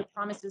up to the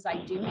promises I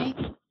do make,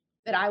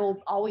 that I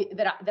will always,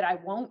 that I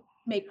won't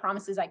make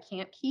promises I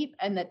can't keep,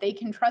 and that they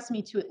can trust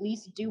me to at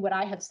least do what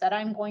I have said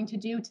I'm going to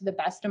do to the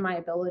best of my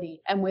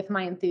ability and with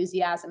my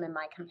enthusiasm and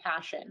my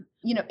compassion.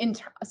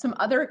 Some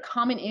other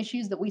common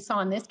issues that we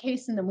saw in this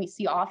case and then we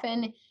see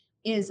often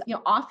is,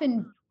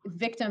 often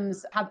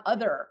victims have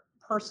other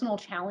personal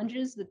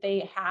challenges that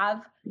they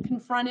have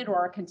confronted or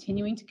are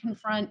continuing to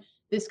confront.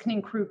 This can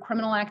include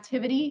criminal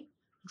activity,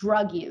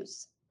 drug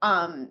use,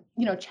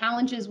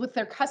 challenges with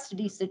their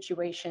custody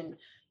situation,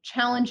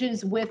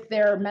 challenges with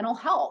their mental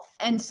health.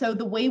 And so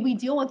the way we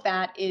deal with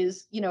that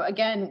is,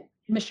 again,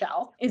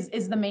 Michelle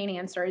is the main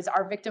answer, is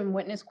our victim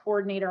witness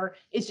coordinator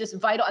is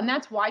just vital. And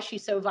that's why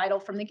she's so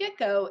vital from the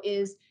get-go,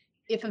 is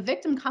if a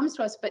victim comes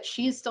to us, but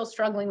she's still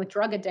struggling with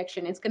drug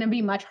addiction, it's going to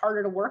be much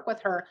harder to work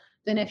with her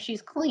than if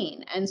she's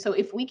clean. And so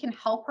if we can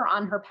help her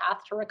on her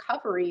path to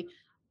recovery,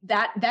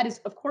 that is,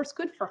 of course,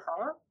 good for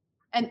her.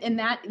 And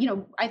that,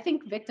 I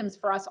think victims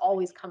for us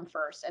always come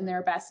first and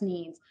their best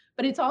needs,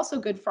 but it's also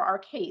good for our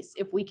case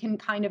if we can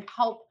kind of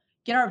help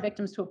get our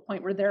victims to a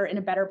point where they're in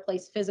a better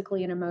place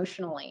physically and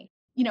emotionally.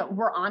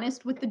 We're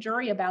honest with the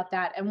jury about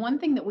that. And one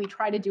thing that we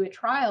try to do at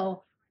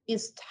trial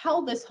is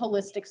tell this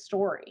holistic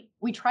story.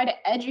 We try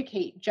to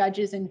educate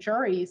judges and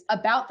juries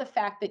about the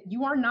fact that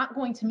you are not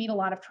going to meet a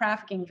lot of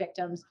trafficking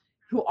victims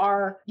who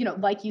are,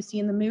 like you see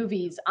in the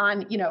movies,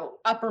 on,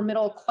 upper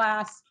middle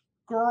class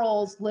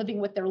girls living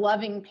with their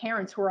loving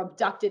parents who are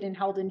abducted and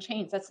held in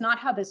chains. That's not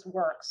how this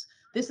works.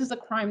 This is a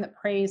crime that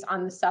preys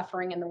on the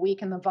suffering and the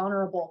weak and the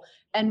vulnerable.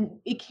 And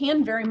it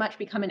can very much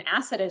become an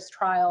asset as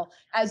trial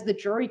as the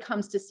jury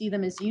comes to see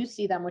them as you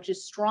see them, which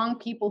is strong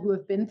people who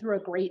have been through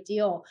a great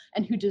deal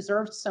and who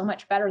deserve so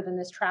much better than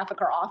this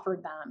trafficker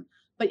offered them.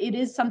 But it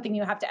is something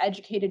you have to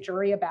educate a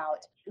jury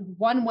about.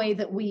 One way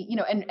that we,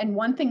 and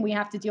one thing we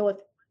have to deal with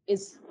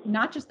is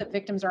not just that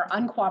victims are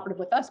uncooperative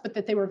with us, but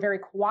that they were very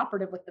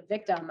cooperative with the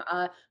victim.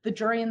 The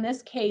jury in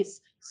this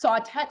case saw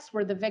texts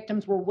where the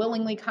victims were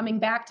willingly coming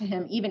back to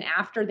him even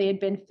after they had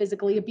been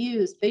physically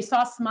abused. They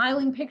saw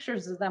smiling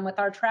pictures of them with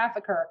our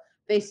trafficker.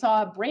 They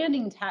saw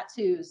branding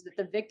tattoos that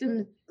the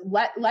victim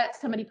let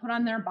somebody put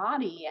on their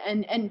body.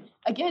 And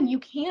again, you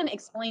can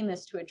explain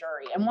this to a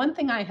jury. And one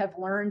thing I have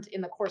learned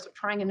in the course of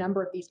trying a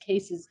number of these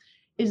cases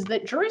is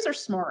that juries are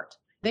smart.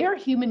 They are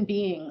human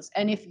beings.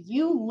 And if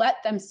you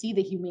let them see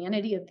the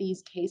humanity of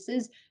these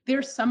cases,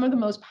 they're some of the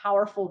most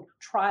powerful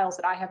trials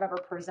that I have ever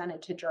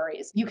presented to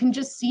juries. You can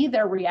just see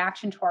their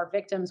reaction to our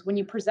victims when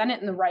you present it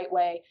in the right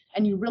way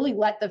and you really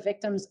let the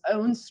victim's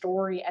own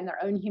story and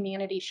their own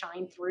humanity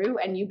shine through,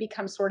 and you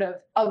become sort of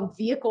a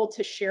vehicle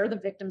to share the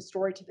victim's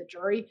story to the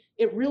jury.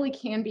 It really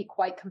can be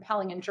quite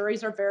compelling, and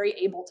juries are very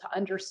able to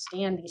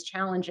understand these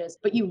challenges,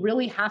 but you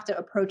really have to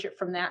approach it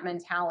from that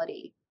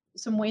mentality.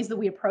 Some ways that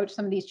we approach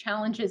some of these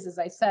challenges, as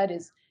I said,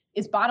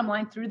 is bottom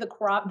line through the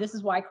this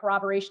is why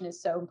corroboration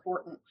is so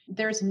important.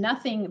 There's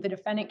nothing the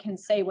defendant can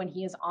say when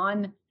he is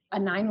on a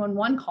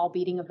 911 call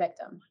beating a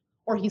victim,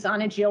 or he's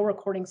on a jail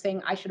recording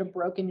saying, I should have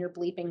broken your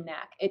bleeping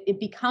neck. It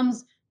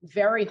becomes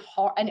very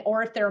hard, and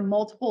or if there are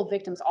multiple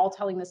victims all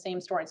telling the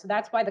same story. So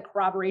that's why the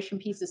corroboration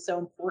piece is so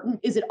important,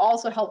 is it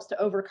also helps to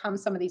overcome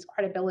some of these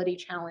credibility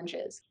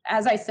challenges.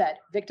 As I said,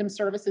 victim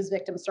services,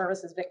 victim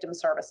services, victim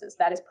services.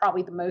 That is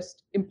probably the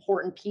most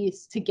important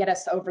piece to get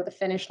us over the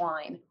finish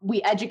line.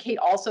 We educate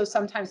also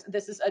sometimes,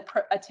 this is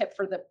a tip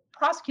for the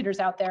prosecutors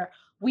out there,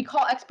 we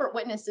call expert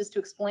witnesses to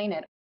explain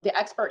it. The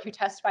expert who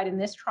testified in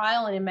this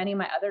trial and in many of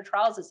my other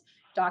trials is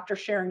Dr.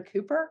 Sharon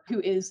Cooper, who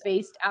is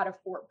based out of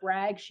Fort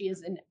Bragg. She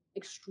is an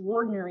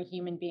extraordinary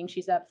human being.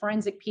 She's a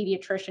forensic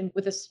pediatrician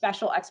with a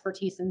special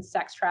expertise in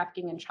sex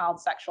trafficking and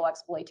child sexual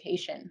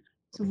exploitation.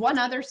 So one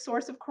other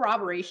source of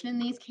corroboration in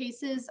these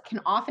cases can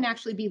often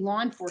actually be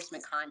law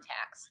enforcement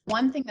contacts.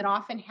 One thing that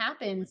often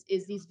happens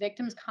is these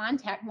victims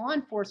contact law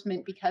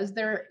enforcement because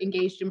they're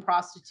engaged in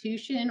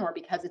prostitution or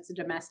because it's a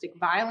domestic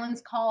violence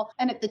call.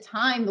 And at the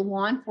time, the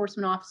law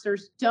enforcement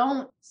officers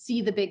don't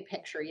see the big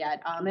picture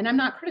yet. And I'm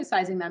not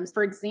criticizing them.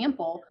 For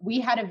example,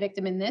 we had a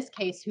victim in this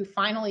case who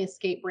finally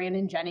escaped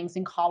Brandon Jennings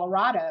in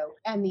Colorado.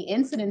 And the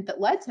incident that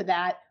led to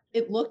that,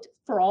 it looked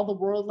for all the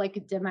world like a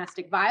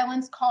domestic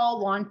violence call.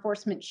 Law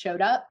enforcement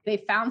showed up. They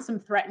found some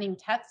threatening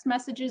text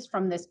messages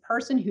from this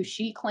person who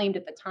she claimed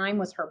at the time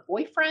was her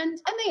boyfriend,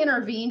 and they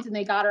intervened and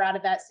they got her out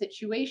of that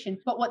situation.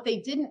 But what they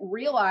didn't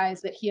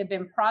realize that he had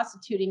been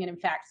prostituting and in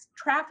fact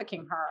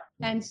trafficking her.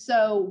 And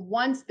so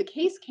once the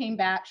case came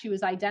back, she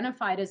was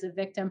identified as a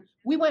victim.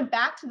 We went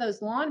back to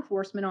those law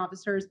enforcement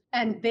officers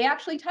and they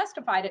actually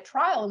testified at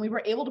trial, and we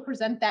were able to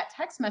present that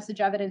text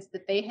message evidence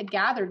that they had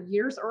gathered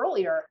years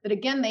earlier that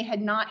again, they had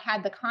not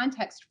had the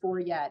context for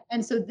yet.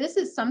 And so this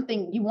is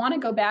something you want to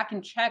go back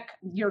and check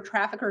your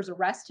trafficker's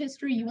arrest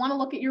history. You want to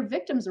look at your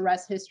victim's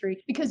arrest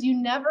history because you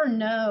never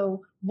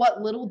know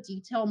what little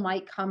detail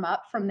might come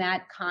up from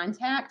that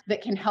contact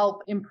that can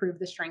help improve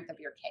the strength of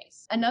your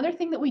case. Another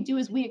thing that we do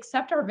is we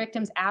accept our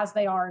victims as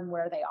they are and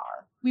where they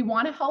are. We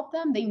want to help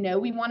them. They know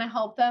we want to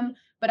help them,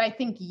 but I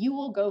think you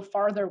will go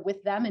farther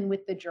with them and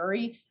with the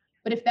jury.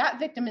 But if that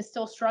victim is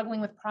still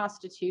struggling with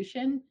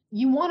prostitution,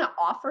 you want to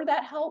offer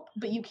that help,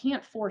 but you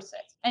can't force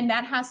it. And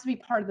that has to be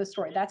part of the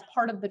story. That's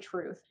part of the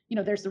truth. You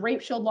know, there's the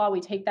rape shield law.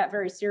 We take that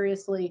very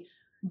seriously.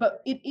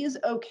 But it is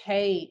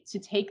okay to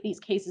take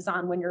these cases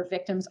on when your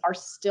victims are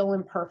still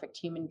imperfect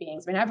human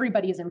beings. I mean,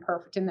 everybody is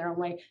imperfect in their own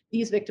way.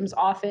 These victims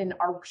often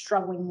are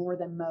struggling more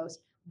than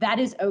most. That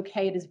is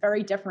okay. It is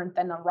very different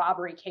than a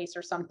robbery case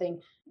or something.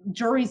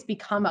 Juries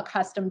become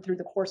accustomed through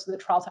the course of the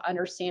trial to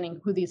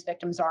understanding who these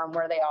victims are and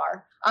where they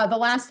are. The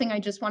last thing I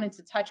just wanted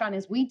to touch on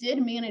is we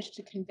did manage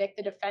to convict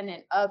the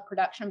defendant of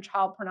production of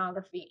child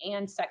pornography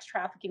and sex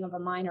trafficking of a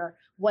minor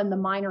when the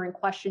minor in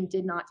question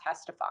did not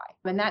testify.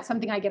 And that's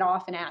something I get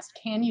often asked.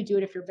 Can you do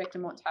it if your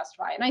victim won't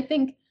testify? And I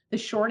think the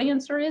short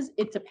answer is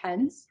it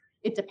depends.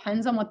 It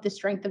depends on what the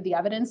strength of the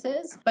evidence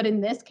is. But in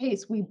this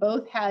case, we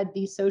both had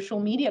these social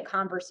media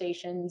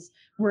conversations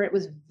where it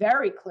was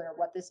very clear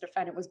what this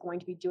defendant was going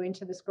to be doing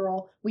to this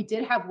girl. We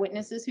did have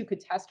witnesses who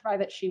could testify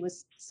that she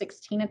was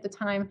 16 at the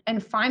time.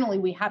 And finally,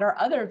 we had our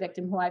other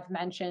victim who I've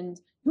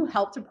mentioned who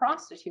helped to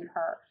prostitute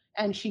her.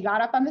 And she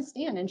got up on the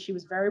stand and she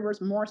was very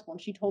remorseful.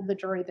 And she told the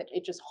jury that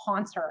it just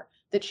haunts her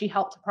that she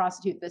helped to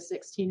prostitute this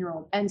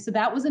 16-year-old. And so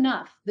that was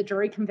enough. The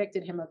jury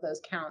convicted him of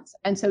those counts.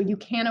 And so you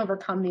can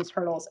overcome these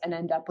hurdles and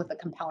end up with a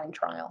compelling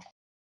trial.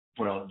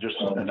 Well, just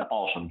an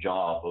awesome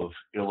job of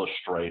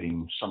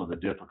illustrating some of the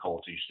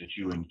difficulties that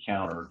you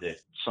encounter, that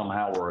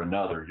somehow or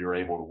another you're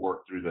able to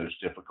work through those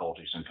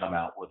difficulties and come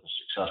out with a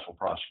successful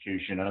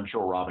prosecution. And I'm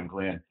sure Rob and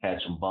Glenn had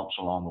some bumps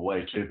along the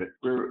way too, but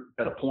we're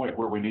at a point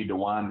where we need to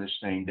wind this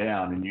thing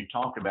down. And you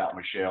talked about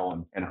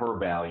Michelle and her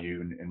value.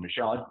 And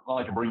Michelle, I'd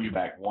like to bring you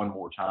back one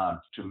more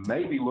time to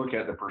maybe look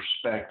at the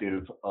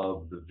perspective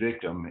of the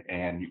victim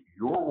and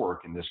your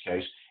work in this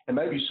case, and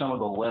maybe some of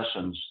the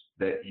lessons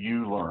that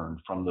you learned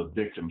from the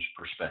victim's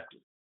perspective.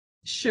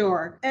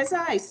 Sure. As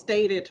I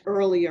stated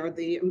earlier,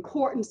 the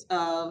importance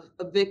of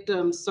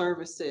victim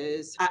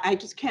services, I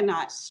just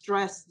cannot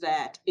stress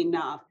that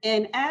enough.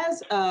 And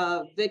as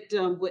a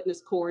victim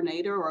witness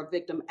coordinator or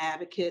victim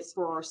advocate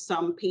for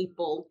some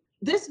people,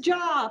 This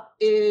job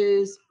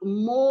is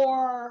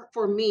more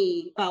for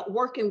me about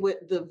working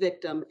with the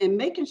victim and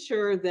making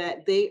sure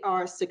that they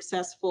are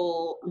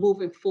successful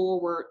moving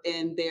forward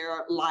in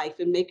their life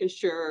and making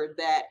sure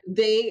that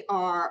they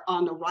are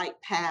on the right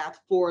path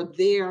for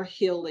their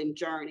healing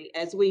journey.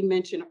 As we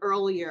mentioned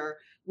earlier,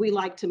 we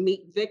like to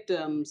meet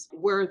victims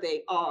where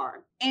they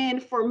are.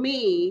 And for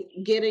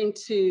me, getting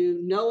to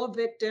know a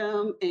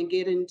victim and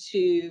getting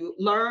to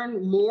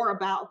learn more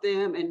about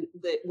them and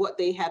what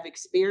they have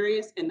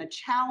experienced and the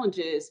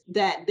challenges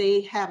that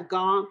they have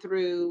gone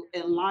through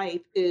in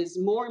life is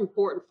more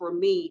important for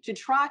me to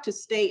try to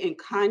stay in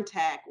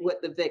contact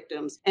with the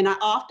victims. And I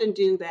often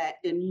do that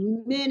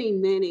in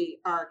many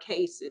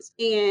cases.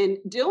 In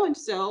doing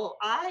so,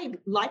 I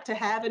like to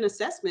have an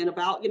assessment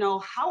about,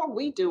 how are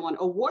we doing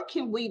or what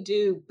can we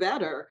do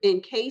better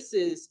in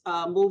cases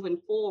moving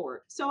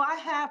forward. So I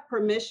have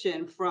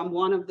permission from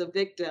one of the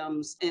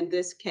victims in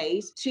this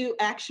case to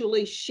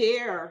actually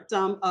share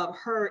some of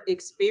her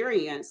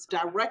experience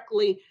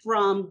directly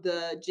from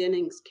the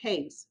Jennings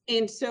case.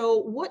 And so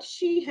what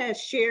she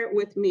has shared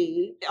with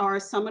me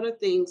are some of the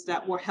things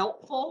that were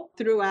helpful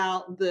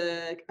throughout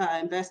the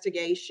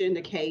investigation,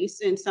 the case,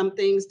 and some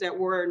things that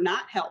were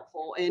not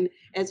helpful. And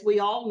as we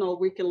all know,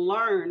 we can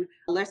learn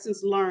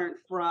lessons learned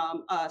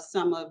from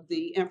some of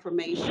the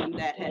information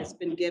that has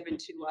been given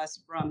to us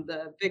from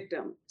the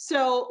victim.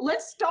 So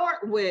let's start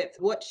with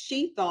what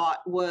she thought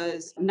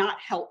was not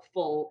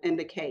helpful in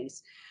the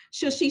case.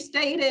 So she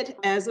stated,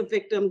 as a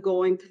victim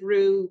going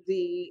through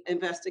the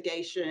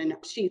investigation,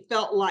 she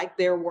felt like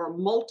there were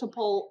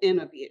multiple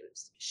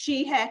interviews.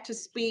 She had to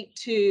speak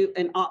to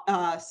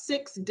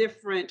 6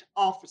 different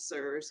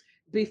officers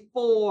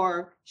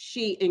before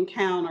she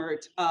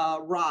encountered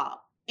Rob.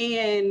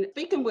 And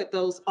speaking with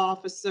those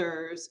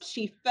officers,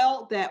 she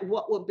felt that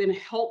what would have been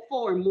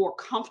helpful and more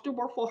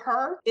comfortable for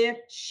her if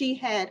she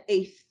had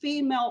a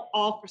female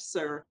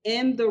officer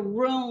in the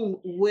room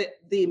with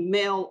the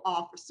male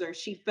officer.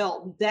 She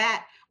felt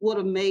that would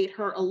have made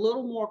her a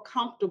little more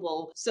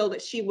comfortable so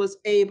that she was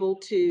able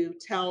to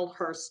tell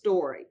her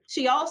story.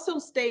 She also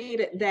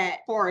stated that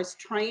for as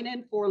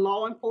training for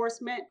law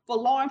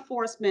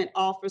enforcement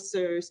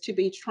officers to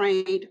be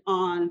trained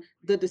on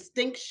the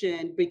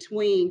distinction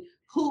between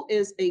who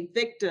is a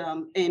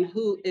victim and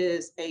who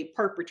is a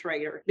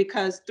perpetrator,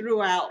 because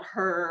throughout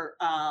her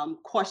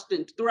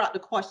throughout the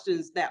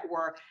questions that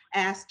were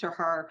asked to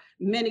her,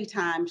 many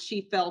times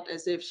she felt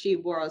as if she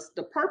was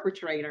the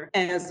perpetrator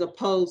as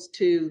opposed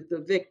to the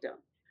victim.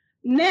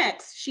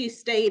 Next, she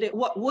stated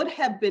what would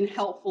have been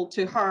helpful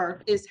to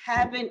her is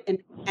having an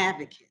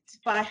advocate.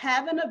 By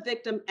having a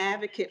victim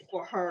advocate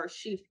for her,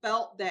 she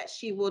felt that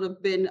she would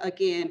have been,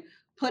 again,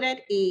 put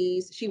at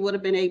ease. She would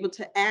have been able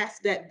to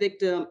ask that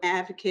victim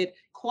advocate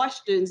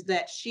questions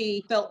that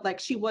she felt like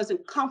she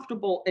wasn't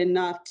comfortable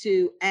enough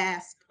to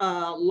ask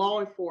law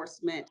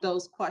enforcement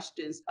those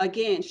questions.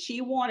 Again,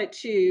 she wanted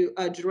to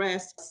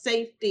address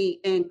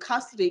safety and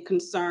custody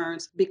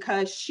concerns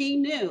because she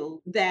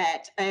knew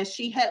that, as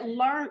she had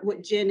learned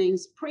with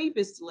Jennings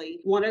previously,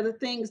 one of the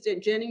things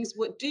that Jennings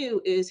would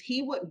do is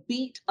he would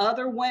beat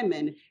other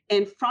women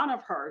in front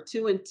of her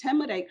to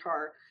intimidate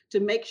her, to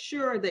make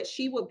sure that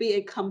she would be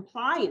a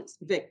compliance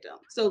victim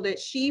so that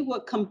she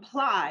would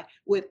comply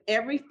with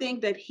everything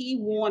that he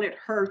wanted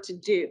her to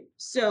do.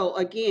 So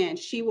again,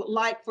 she would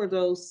like for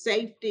those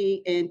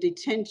safety and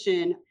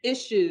detention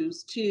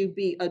issues to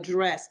be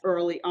addressed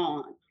early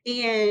on.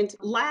 And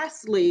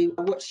lastly,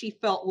 what she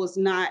felt was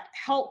not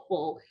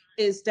helpful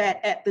is that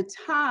at the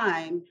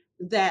time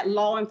that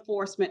law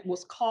enforcement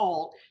was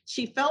called,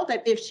 she felt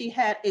that if she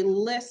had a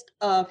list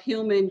of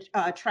human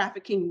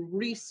trafficking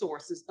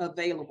resources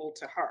available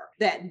to her,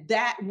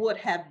 that would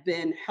have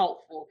been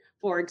helpful.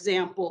 For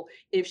example,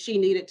 if she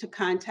needed to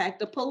contact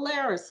the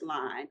Polaris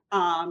line,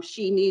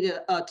 she needed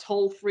a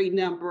toll-free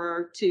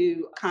number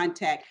to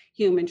contact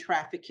human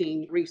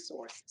trafficking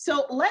resource.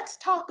 So let's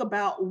talk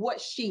about what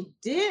she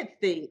did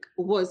think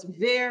was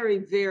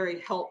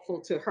very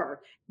helpful to her.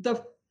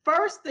 The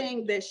first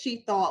thing that she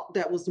thought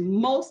that was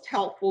most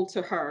helpful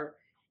to her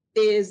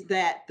is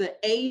that the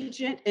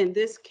agent, in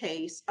this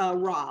case,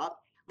 Rob,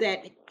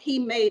 that he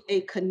made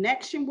a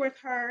connection with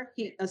her,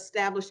 he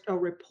established a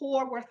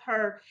rapport with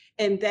her,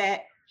 and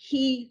that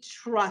he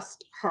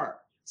trusts her.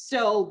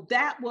 So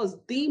that was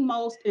the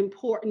most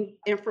important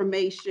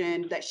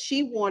information that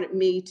she wanted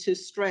me to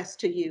stress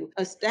to you.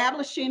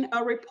 Establishing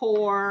a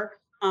rapport,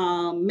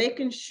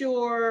 making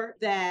sure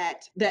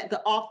that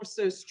the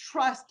officers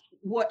trust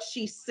what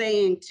she's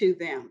saying to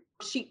them.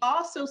 She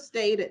also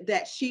stated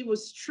that she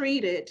was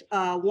treated,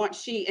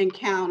 once she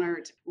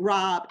encountered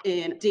Rob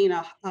and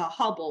Dina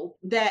Hubble,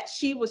 that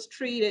she was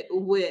treated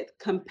with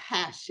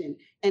compassion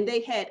and they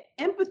had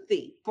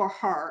empathy for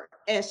her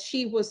as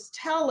she was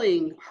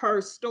telling her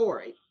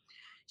story.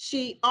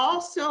 She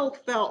also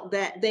felt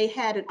that they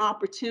had an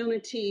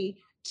opportunity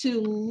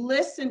to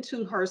listen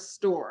to her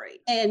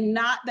story and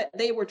not that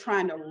they were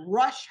trying to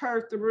rush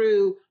her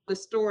through the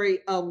story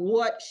of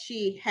what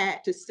she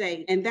had to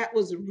say. And that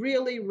was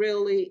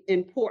really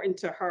important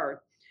to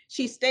her.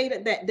 She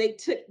stated that they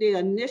took the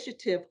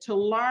initiative to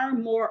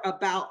learn more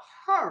about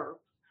her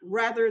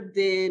rather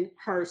than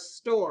her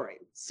story.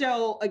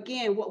 So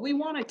again, what we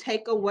want to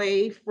take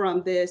away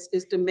from this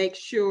is to make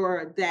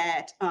sure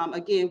that,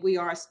 again, we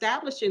are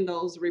establishing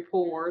those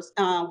rapports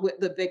with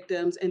the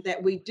victims, and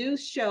that we do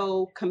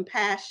show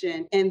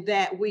compassion, and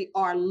that we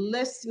are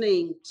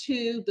listening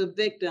to the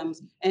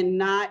victims and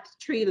not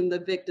treating the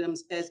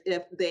victims as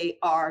if they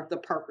are the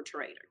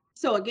perpetrator.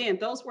 So again,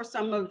 those were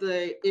some of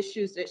the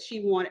issues that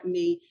she wanted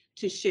me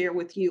to share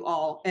with you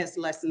all as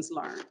lessons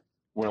learned.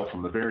 Well,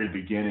 from the very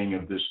beginning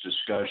of this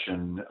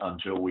discussion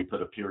until we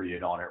put a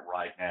period on it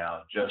right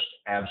now, just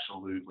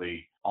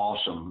absolutely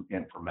awesome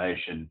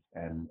information.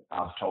 And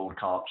I've told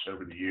cops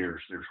over the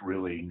years, there's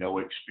really no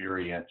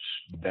experience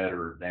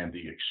better than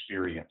the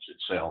experience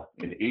itself.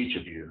 And each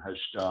of you has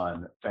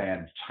done a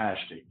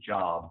fantastic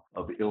job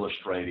of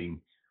illustrating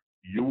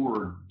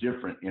your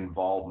different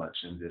involvements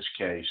in this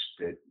case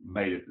that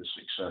made it the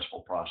successful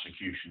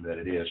prosecution that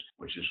it is,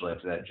 which has led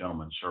to that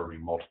gentleman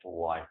serving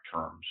multiple life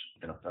terms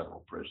in a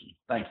federal prison.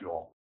 Thank you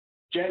all.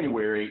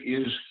 January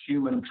is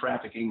Human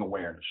Trafficking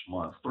Awareness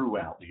Month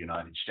throughout the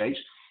United States.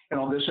 And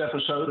on this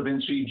episode of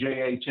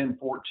NCJA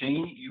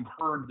 1014, you've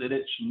heard that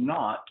it's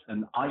not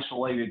an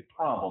isolated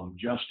problem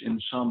just in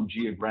some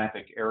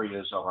geographic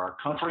areas of our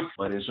country,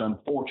 but is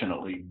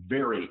unfortunately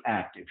very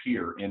active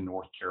here in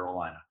North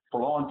Carolina. For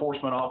law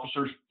enforcement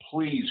officers,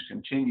 please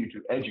continue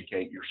to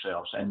educate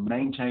yourselves and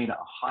maintain a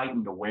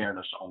heightened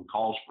awareness on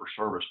calls for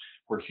service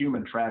where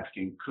human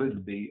trafficking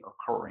could be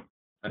occurring.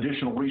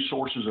 Additional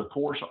resources, of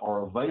course,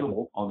 are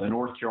available on the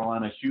North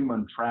Carolina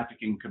Human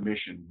Trafficking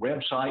Commission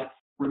website.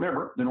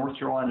 Remember, the North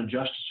Carolina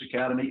Justice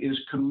Academy is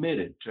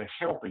committed to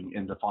helping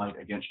in the fight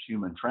against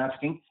human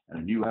trafficking,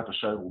 and a new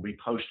episode will be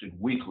posted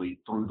weekly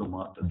through the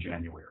month of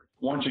January.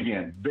 Once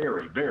again,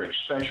 very, very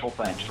special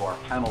thanks to our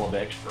panel of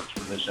experts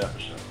for this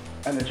episode.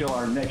 And until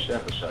our next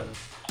episode,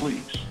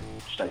 please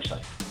stay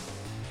safe.